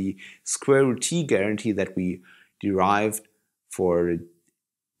from the square root t guarantee that we derived for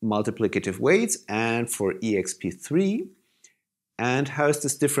multiplicative weights and for exp3? And how is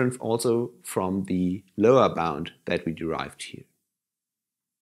this different also from the lower bound that we derived here?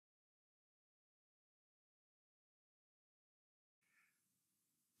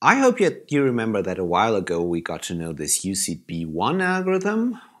 I hope you remember that a while ago we got to know this UCB1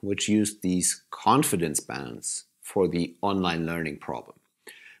 algorithm, which used these confidence bands for the online learning problem.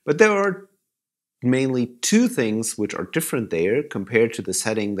 But there are mainly two things which are different there compared to the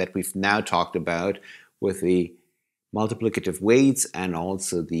setting that we've now talked about with the multiplicative weights and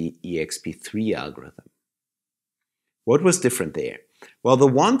also the EXP3 algorithm. What was different there? Well, the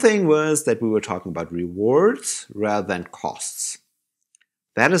one thing was that we were talking about rewards rather than costs.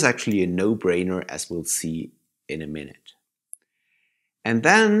 That is actually a no-brainer, as we'll see in a minute. And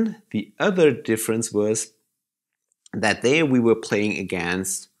then the other difference was that there we were playing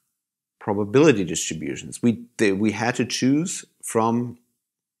against probability distributions. We had to choose from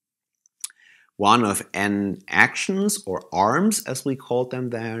one of n actions, or arms as we called them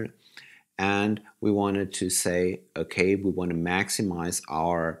there, and we wanted to say, okay, we want to maximize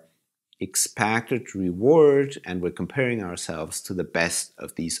our expected reward, and we're comparing ourselves to the best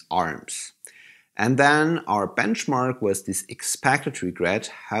of these arms. And then our benchmark was this expected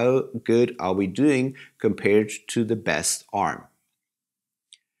regret. How good are we doing compared to the best arm?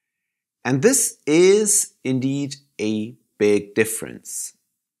 And this is indeed a big difference.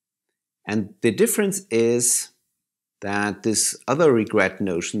 And the difference is that this other regret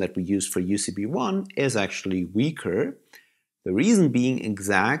notion that we used for UCB1 is actually weaker. The reason being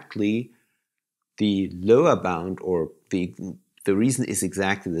exactly the lower bound, or the reason is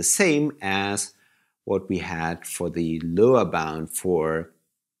exactly the same as what we had for the lower bound for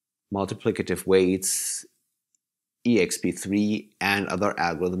multiplicative weights, EXP3, and other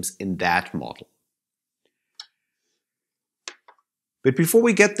algorithms in that model. But before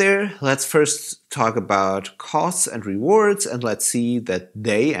we get there, let's first talk about costs and rewards, and let's see that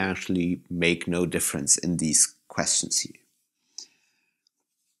they actually make no difference in these questions here.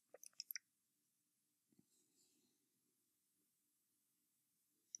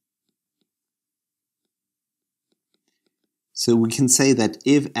 So we can say that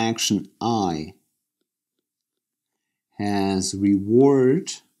if action I has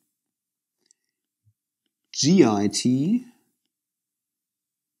reward GIT,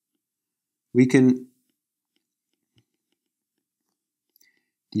 we can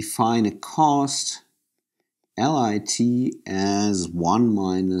define a cost LIT as 1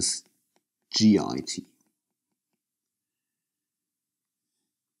 minus GIT.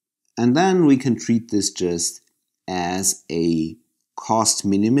 And then we can treat this just as a cost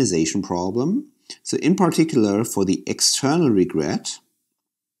minimization problem. So in particular, for the external regret,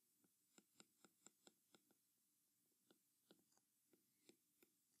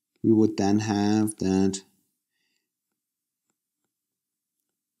 we would then have that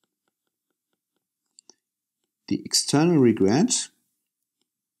the external regret,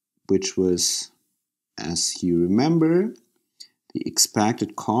 which was, as you remember, the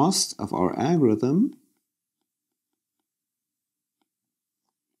expected cost of our algorithm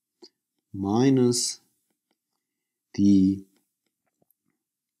minus the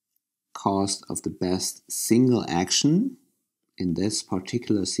cost of the best single action in this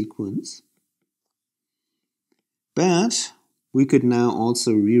particular sequence. But we could now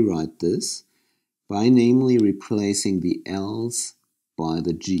also rewrite this by namely replacing the L's by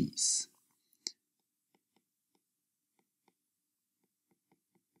the G's.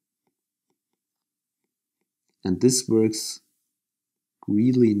 And this works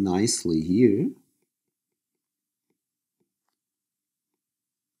really nicely here.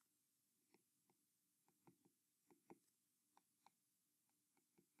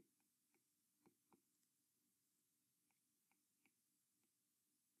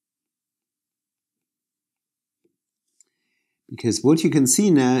 Because what you can see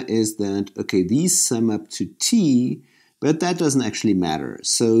now is that, okay, these sum up to t, but that doesn't actually matter.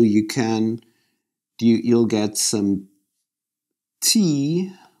 So you'll get some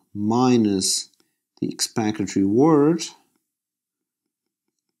t minus the expected reward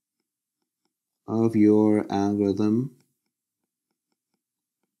of your algorithm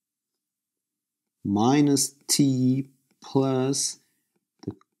minus t plus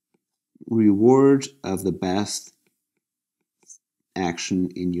the reward of the best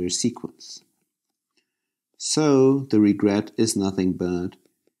action in your sequence. So the regret is nothing but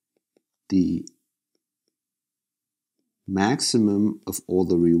the maximum of all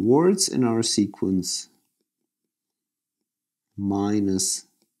the rewards in our sequence minus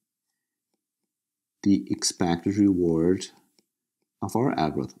the expected reward of our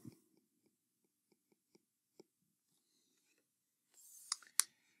algorithm.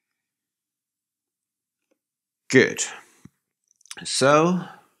 Good. So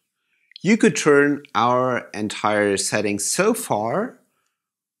you could turn our entire setting so far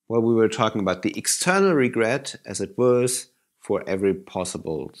Well, we were talking about the external regret as it was for every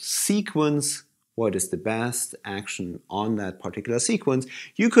possible sequence. What is the best action on that particular sequence?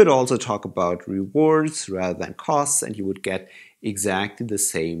 You could also talk about rewards rather than costs, and you would get exactly the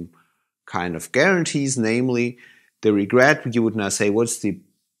same kind of guarantees, namely the regret. You would now say what's the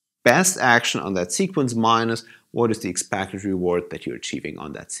best action on that sequence minus what is the expected reward that you're achieving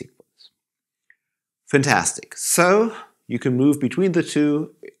on that sequence. Fantastic. So you can move between the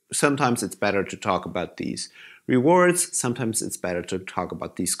two. Sometimes it's better to talk about these rewards. Sometimes it's better to talk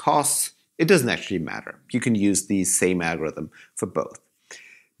about these costs. It doesn't actually matter. You can use the same algorithm for both.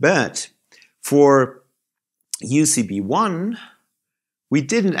 But for UCB1, we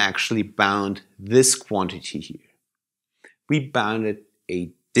didn't actually bound this quantity here. We bounded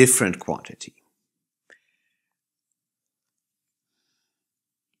a different quantity.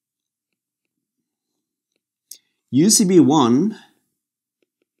 UCB1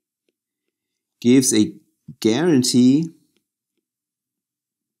 gives a guarantee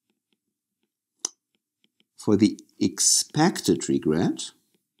for the expected regret,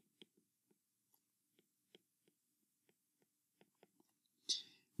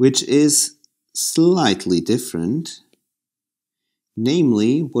 which is slightly different.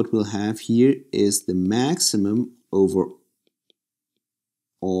 Namely, what we'll have here is the maximum over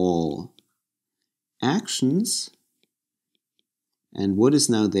all actions, and what is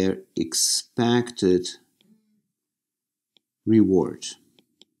now their expected reward.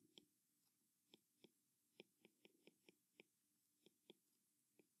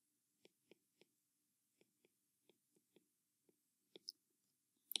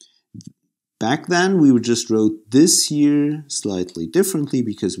 Back then, we just wrote this here slightly differently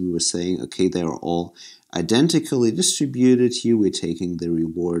because we were saying, okay, they are all identically distributed. Here we're taking the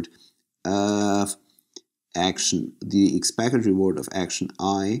reward of action, the expected reward of action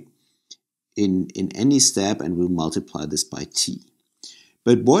I in any step, and we'll multiply this by t.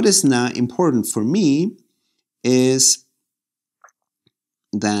 But what is now important for me is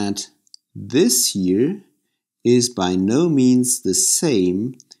that this here is by no means the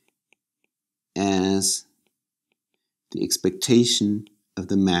same as the expectation of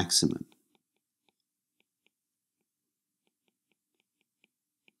the maximum.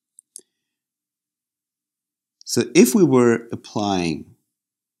 So if we were applying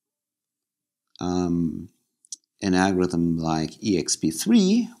an algorithm like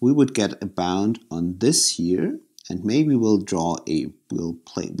EXP3, we would get a bound on this here, and maybe we'll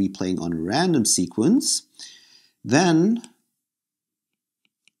be playing on a random sequence. Then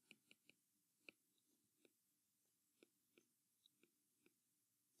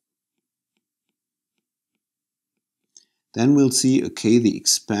we'll see, okay, the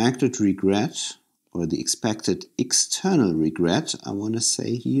expected regret, or the expected external regret, I want to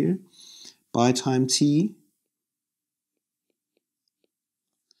say here, by time t.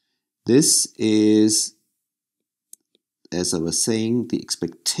 This is, as I was saying, the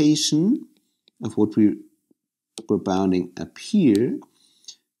expectation of what we were bounding up here.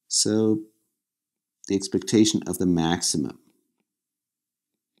 So the expectation of the maximum.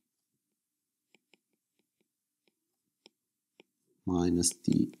 Minus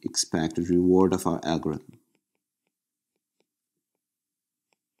the expected reward of our algorithm.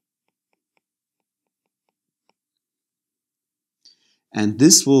 And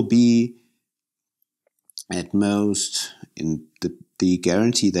this will be at most, in the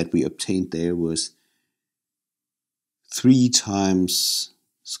guarantee that we obtained there was 3 times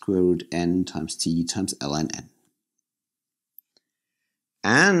square root n times t times ln n.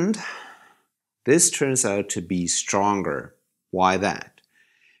 And this turns out to be stronger. Why that?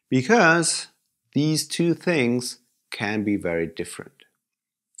 Because these two things can be very different.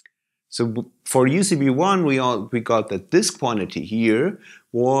 So for UCB1, we got that this quantity here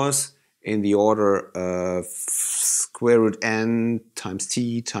was in the order of square root n times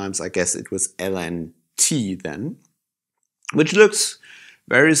t times, I guess it was ln t then, which looks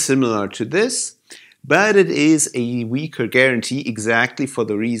very similar to this, but it is a weaker guarantee exactly for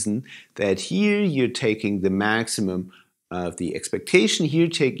the reason that here you're taking the maximum of the expectation, here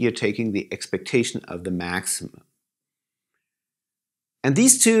you're taking the expectation of the maximum. And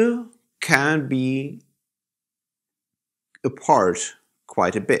these two can be apart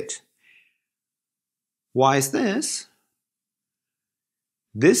quite a bit. Why is this?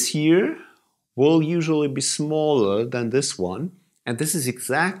 This here will usually be smaller than this one, and this is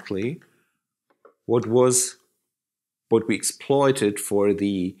exactly what we exploited for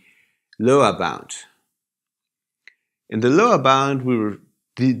the lower bound. In the lower bound,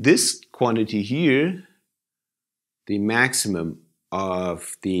 this quantity here, the maximum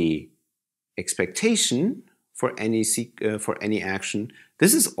of the expectation for any action,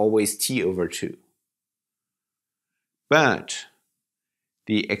 this is always t over 2. But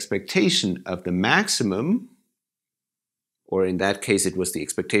the expectation of the maximum, or in that case it was the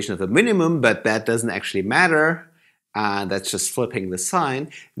expectation of the minimum, but that doesn't actually matter, that's just flipping the sign,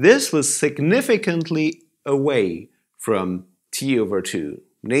 this was significantly away from t over 2.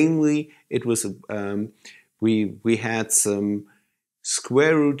 Namely, it was we had some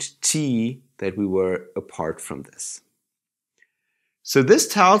square root t that we were apart from this. So this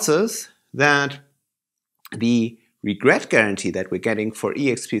tells us that the regret guarantee that we're getting for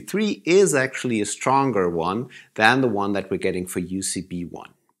exp3 is actually a stronger one than the one that we're getting for UCB1.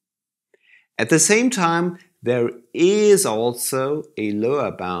 At the same time, there is also a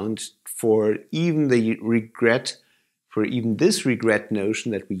lower bound for even the regret, for even this regret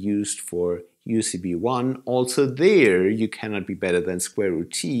notion that we used for UCB1. Also there, you cannot be better than square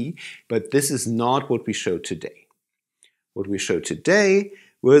root t, but this is not what we showed today. What we showed today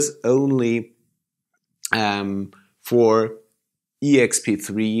was only for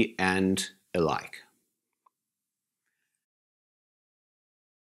exp3 and alike.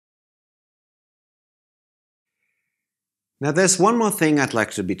 Now there's one more thing I'd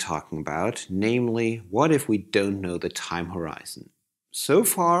like to be talking about, namely, what if we don't know the time horizon? So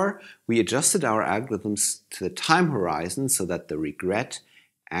far, we adjusted our algorithms to the time horizon so that the regret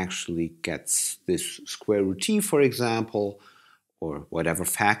actually gets this square root t, for example, or whatever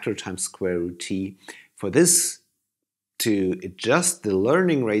factor times square root t. For this to adjust the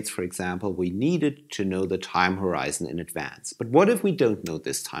learning rates, for example, we needed to know the time horizon in advance. But what if we don't know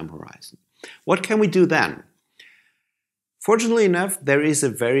this time horizon? What can we do then? Fortunately enough, there is a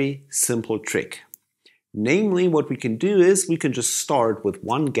very simple trick. Namely, what we can do is we can just start with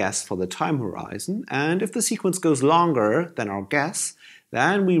one guess for the time horizon, and if the sequence goes longer than our guess,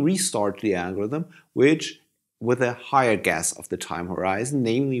 then we restart the algorithm with a higher guess of the time horizon,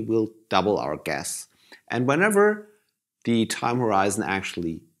 namely we'll double our guess. And whenever the time horizon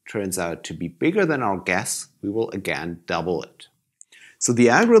actually turns out to be bigger than our guess, we will again double it. So the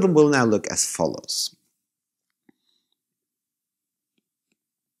algorithm will now look as follows.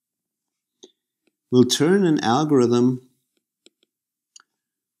 We'll turn an algorithm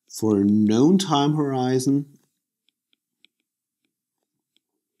for a known time horizon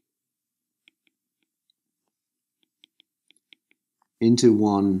into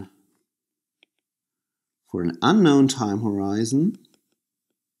one for an unknown time horizon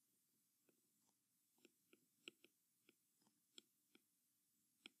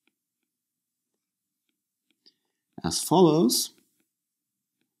as follows.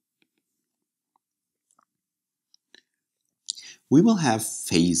 We will have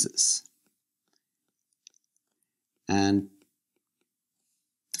phases. And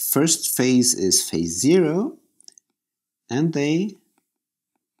the first phase is phase 0, and they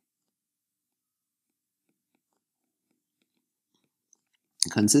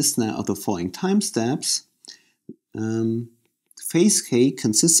consist now of the following time steps. Phase k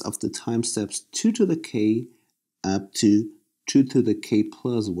consists of the time steps 2 to the k up to 2 to the k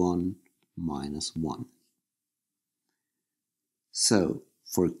plus 1 minus 1. So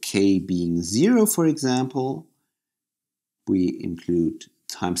for k being 0, for example, we include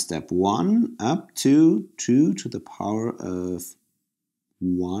time step 1 up to 2 to the power of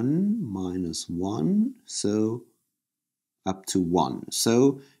 1 minus 1, so up to 1.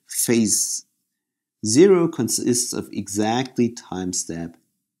 So phase 0 consists of exactly time step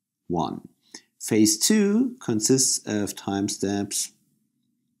 1. Phase 2 consists of time steps,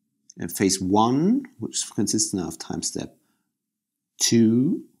 phase 1, which consists now of time step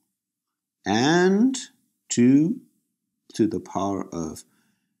 2 and 2 to the power of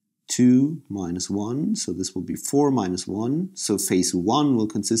 2 minus 1, so this will be 4 minus 1. So phase 1 will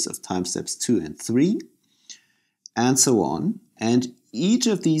consist of time steps 2 and 3, and so on. And each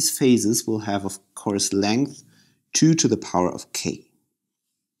of these phases will have, of course, length 2 to the power of k.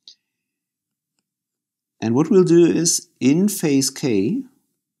 And what we'll do is, in phase k,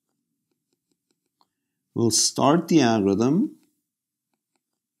 we'll start the algorithm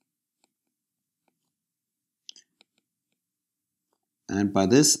and by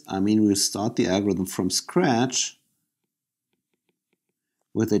this, I mean we'll start the algorithm from scratch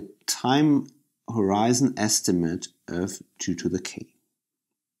with a time horizon estimate of 2 to the k.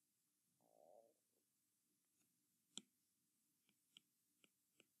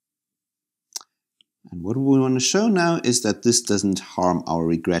 And what we want to show now is that this doesn't harm our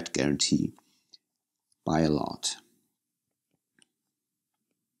regret guarantee by a lot.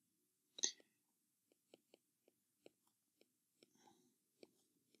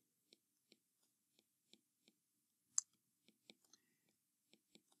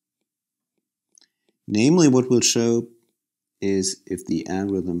 Namely, what we'll show is if the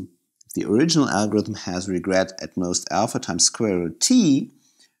original algorithm has regret at most alpha times square root t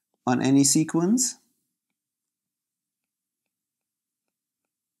on any sequence,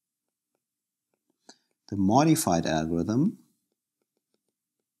 the modified algorithm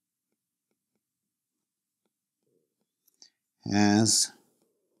has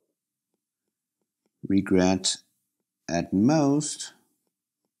regret at most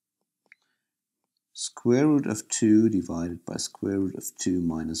square root of 2 divided by square root of 2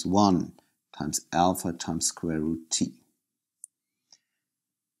 minus 1 times alpha times square root t.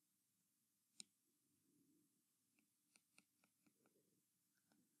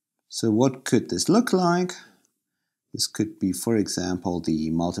 So what could this look like? This could be, for example, the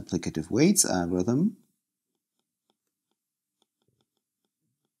multiplicative weights algorithm.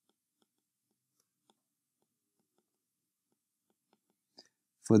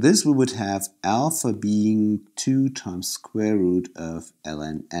 For this, we would have alpha being 2 times square root of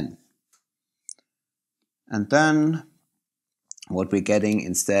ln n. And then what we're getting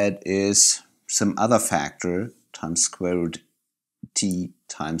instead is some other factor times square root t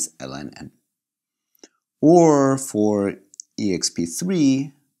times ln n. Or for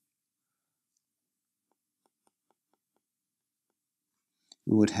exp3,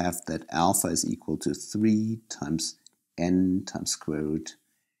 we would have that alpha is equal to 3 times n times square root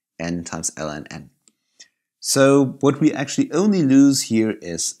n times ln n. So what we actually only lose here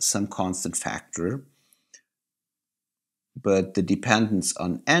is some constant factor, but the dependence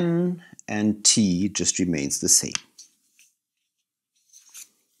on n and t just remains the same.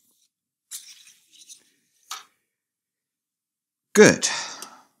 Good.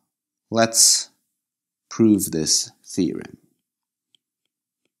 Let's prove this theorem.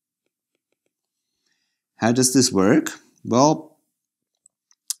 How does this work? Well,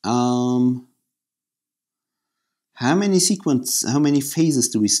 how many phases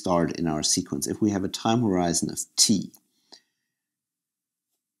do we start in our sequence if we have a time horizon of t?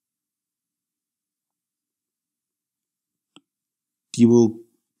 You will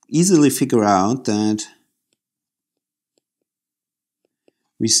easily figure out that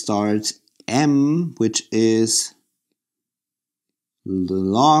we start m, which is the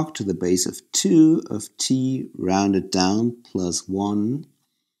log to the base of 2 of t rounded down plus 1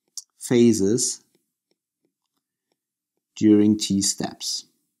 phases during t steps.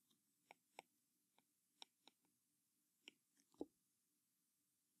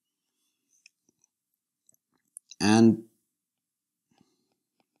 And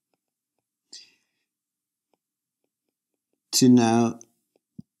to now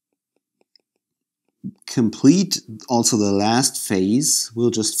complete also the last phase,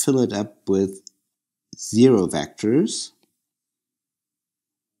 we'll just fill it up with 0 vectors.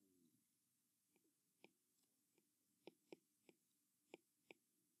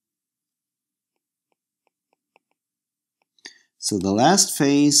 So the last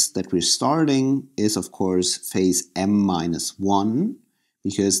phase that we're starting is, of course, phase m-1,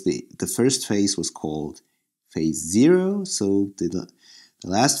 because the first phase was called phase 0. So the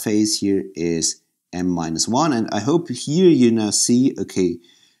last phase here is m-1. And I hope here you now see, okay,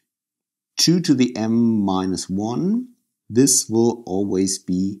 2 to the m-1, this will always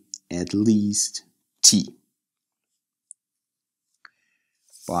be at least t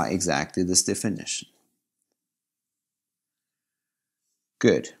by exactly this definition.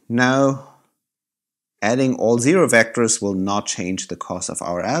 Good. Now, adding all 0 vectors will not change the cost of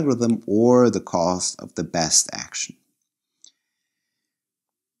our algorithm or the cost of the best action.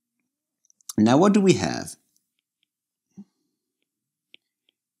 Now, what do we have?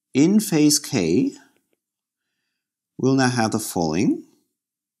 In phase k, we'll now have the following.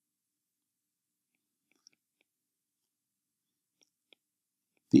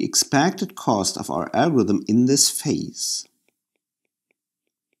 The expected cost of our algorithm in this phase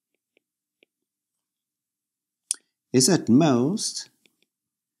is at most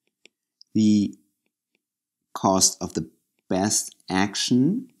the cost of the best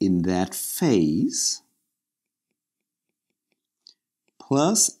action in that phase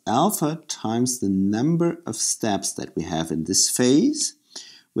plus alpha times the number of steps that we have in this phase,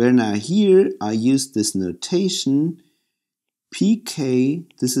 where now here I use this notation pk,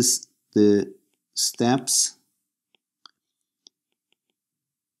 this is the steps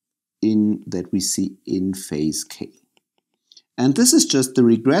that we see in phase k. And this is just the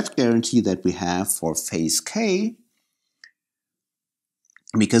regret guarantee that we have for phase k,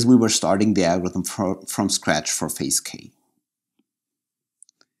 because we were starting the algorithm from scratch for phase k.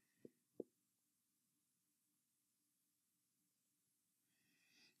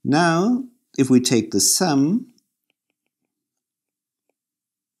 Now, if we take the sum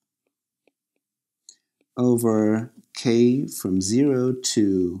over k from 0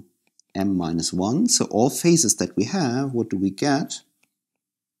 to m minus 1, so all phases that we have, what do we get?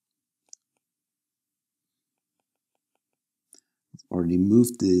 I've already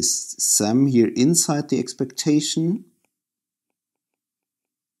moved this sum here inside the expectation.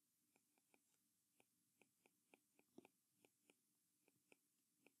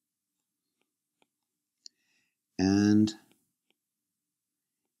 And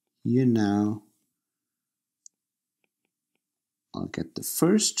here now I'll get the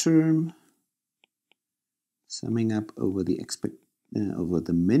first term summing up over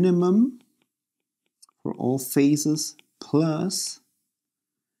the minimum for all phases, plus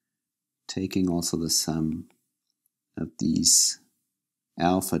taking also the sum of these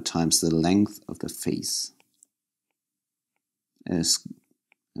alpha times the length of the phase, and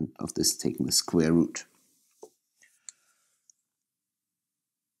of this taking the square root.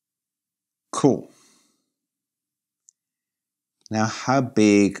 Cool. Now, how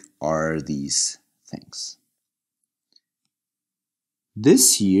big are these things?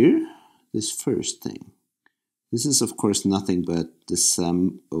 This here, this first thing, this is of course nothing but the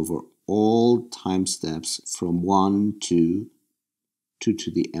sum over all time steps from 1 to 2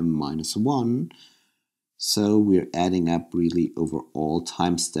 to the m minus 1. So we're adding up really over all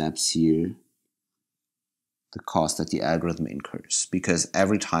time steps here the cost that the algorithm incurs, because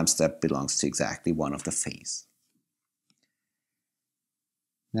every time step belongs to exactly one of the phase.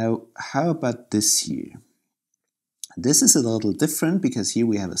 Now, how about this here? This is a little different because here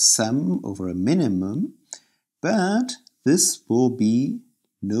we have a sum over a minimum, but this will be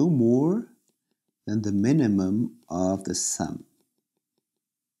no more than the minimum of the sum.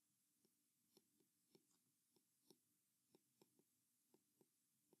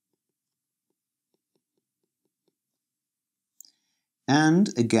 And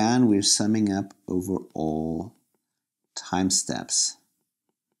again, we're summing up over all time steps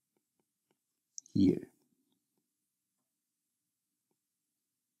here.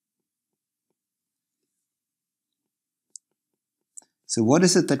 So what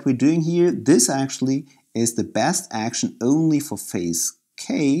is it that we're doing here? This actually is the best action only for phase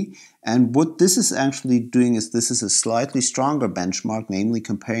K, and what this is actually doing is this is a slightly stronger benchmark, namely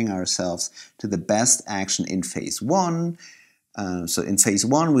comparing ourselves to the best action in phase 1. So in phase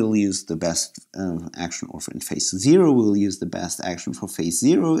 1 we'll use the best action, or in phase 0 we'll use the best action for phase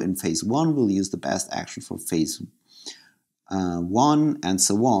 0, in phase 1 we'll use the best action for phase 1, and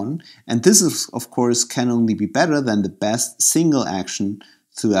so on. And this is, of course, can only be better than the best single action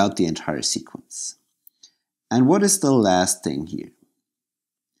throughout the entire sequence. And what is the last thing here?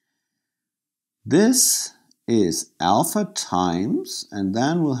 This is alpha times, and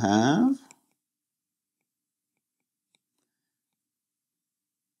then we'll have,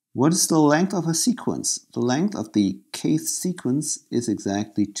 what is the length of a sequence? The length of the kth sequence is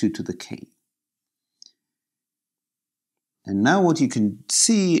exactly 2 to the k. And now what you can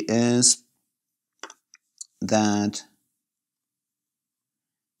see is that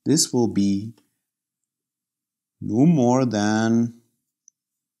this will be no more than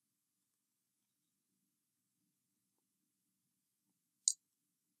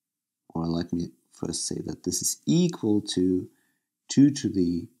or let me first say that this is equal to 2 to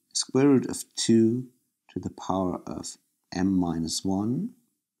the square root of 2 to the power of m minus 1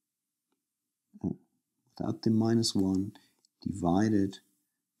 without the minus 1 divided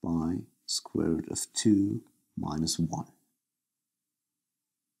by square root of 2 minus 1.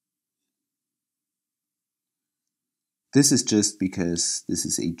 This is just because this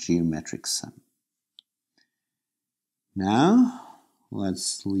is a geometric sum. Now,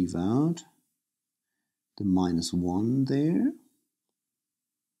 let's leave out the minus 1 there.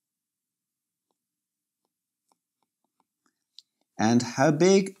 And how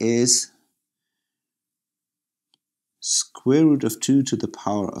big is square root of 2 to the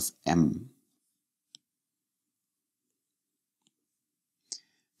power of m?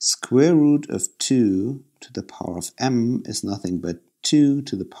 Square root of 2 to the power of m is nothing but 2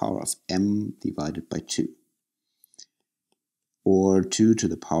 to the power of m divided by 2. Or 2 to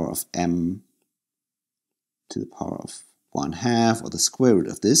the power of m to the power of 1/2, or the square root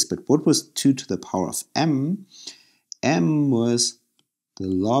of this. But what was 2 to the power of m? M was the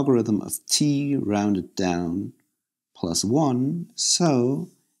logarithm of t rounded down plus 1, so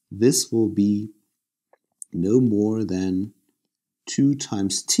this will be no more than 2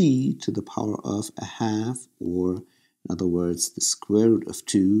 times t to the power of 1/2, or in other words, the square root of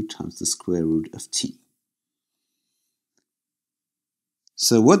 2 times the square root of t.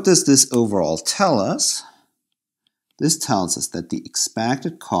 So what does this overall tell us? This tells us that the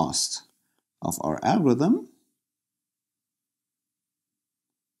expected cost of our algorithm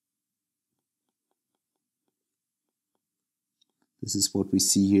this is what we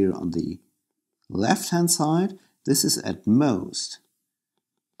see here on the left-hand side. This is at most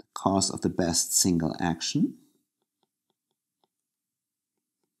the cost of the best single action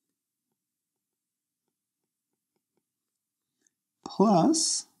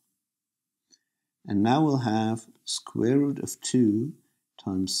plus, and now we'll have square root of 2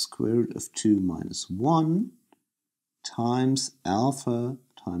 times square root of 2 minus 1 times alpha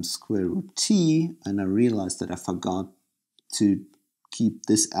times square root t, and I realized that I forgot to keep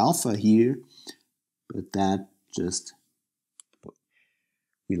this alpha here, but that just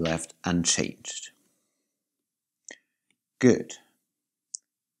we left unchanged. Good.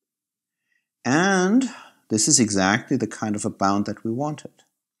 And this is exactly the kind of a bound that we wanted,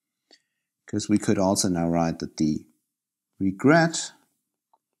 because we could also now write that the regret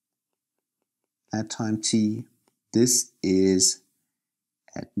at time t, this is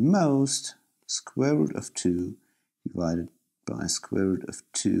at most square root of 2 divided by square root of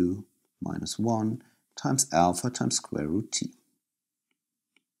 2 minus 1 times alpha times square root t.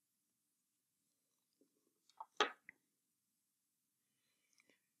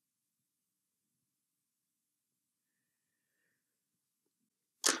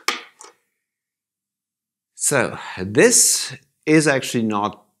 So this is actually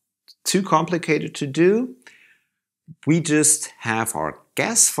not too complicated to do. We just have our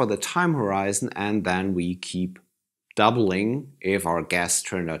guess for the time horizon, and then we keep doubling if our guess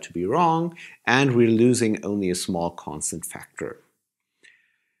turned out to be wrong, and we're losing only a small constant factor.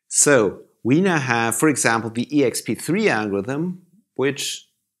 So we now have, for example, the EXP3 algorithm, which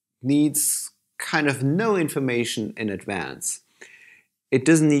needs kind of no information in advance. It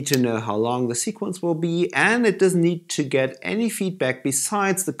doesn't need to know how long the sequence will be, and it doesn't need to get any feedback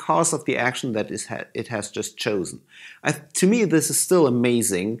besides the cost of the action that it has just chosen. To me, this is still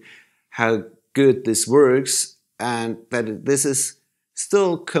amazing how good this works, and that this is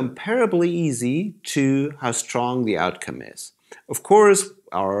still comparably easy to how strong the outcome is. Of course,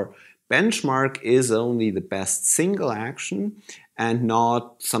 our benchmark is only the best single action and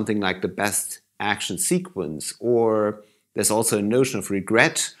not something like the best action sequence, or there's also a notion of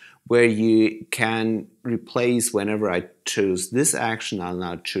regret where you can replace whenever I chose this action, I'll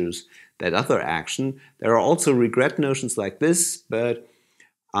now choose that other action. There are also regret notions like this, but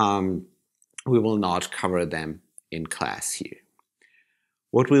we will not cover them in class here.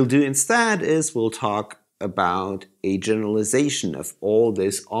 What we'll do instead is we'll talk about a generalization of all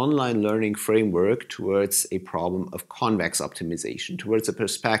this online learning framework towards a problem of convex optimization, towards a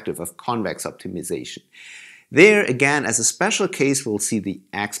perspective of convex optimization. There, again, as a special case, we'll see the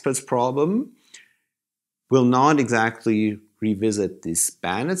experts problem. We'll not exactly revisit the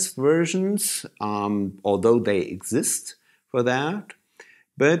Spanitz versions, although they exist for that.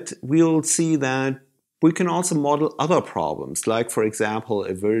 But we'll see that we can also model other problems, like, for example,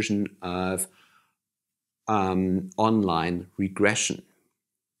 a version of online regression.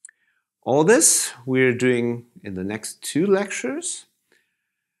 All this we're doing in the next 2 lectures.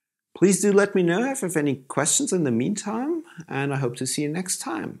 Please do let me know if you have any questions in the meantime, and I hope to see you next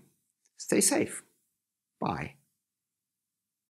time. Stay safe. Bye.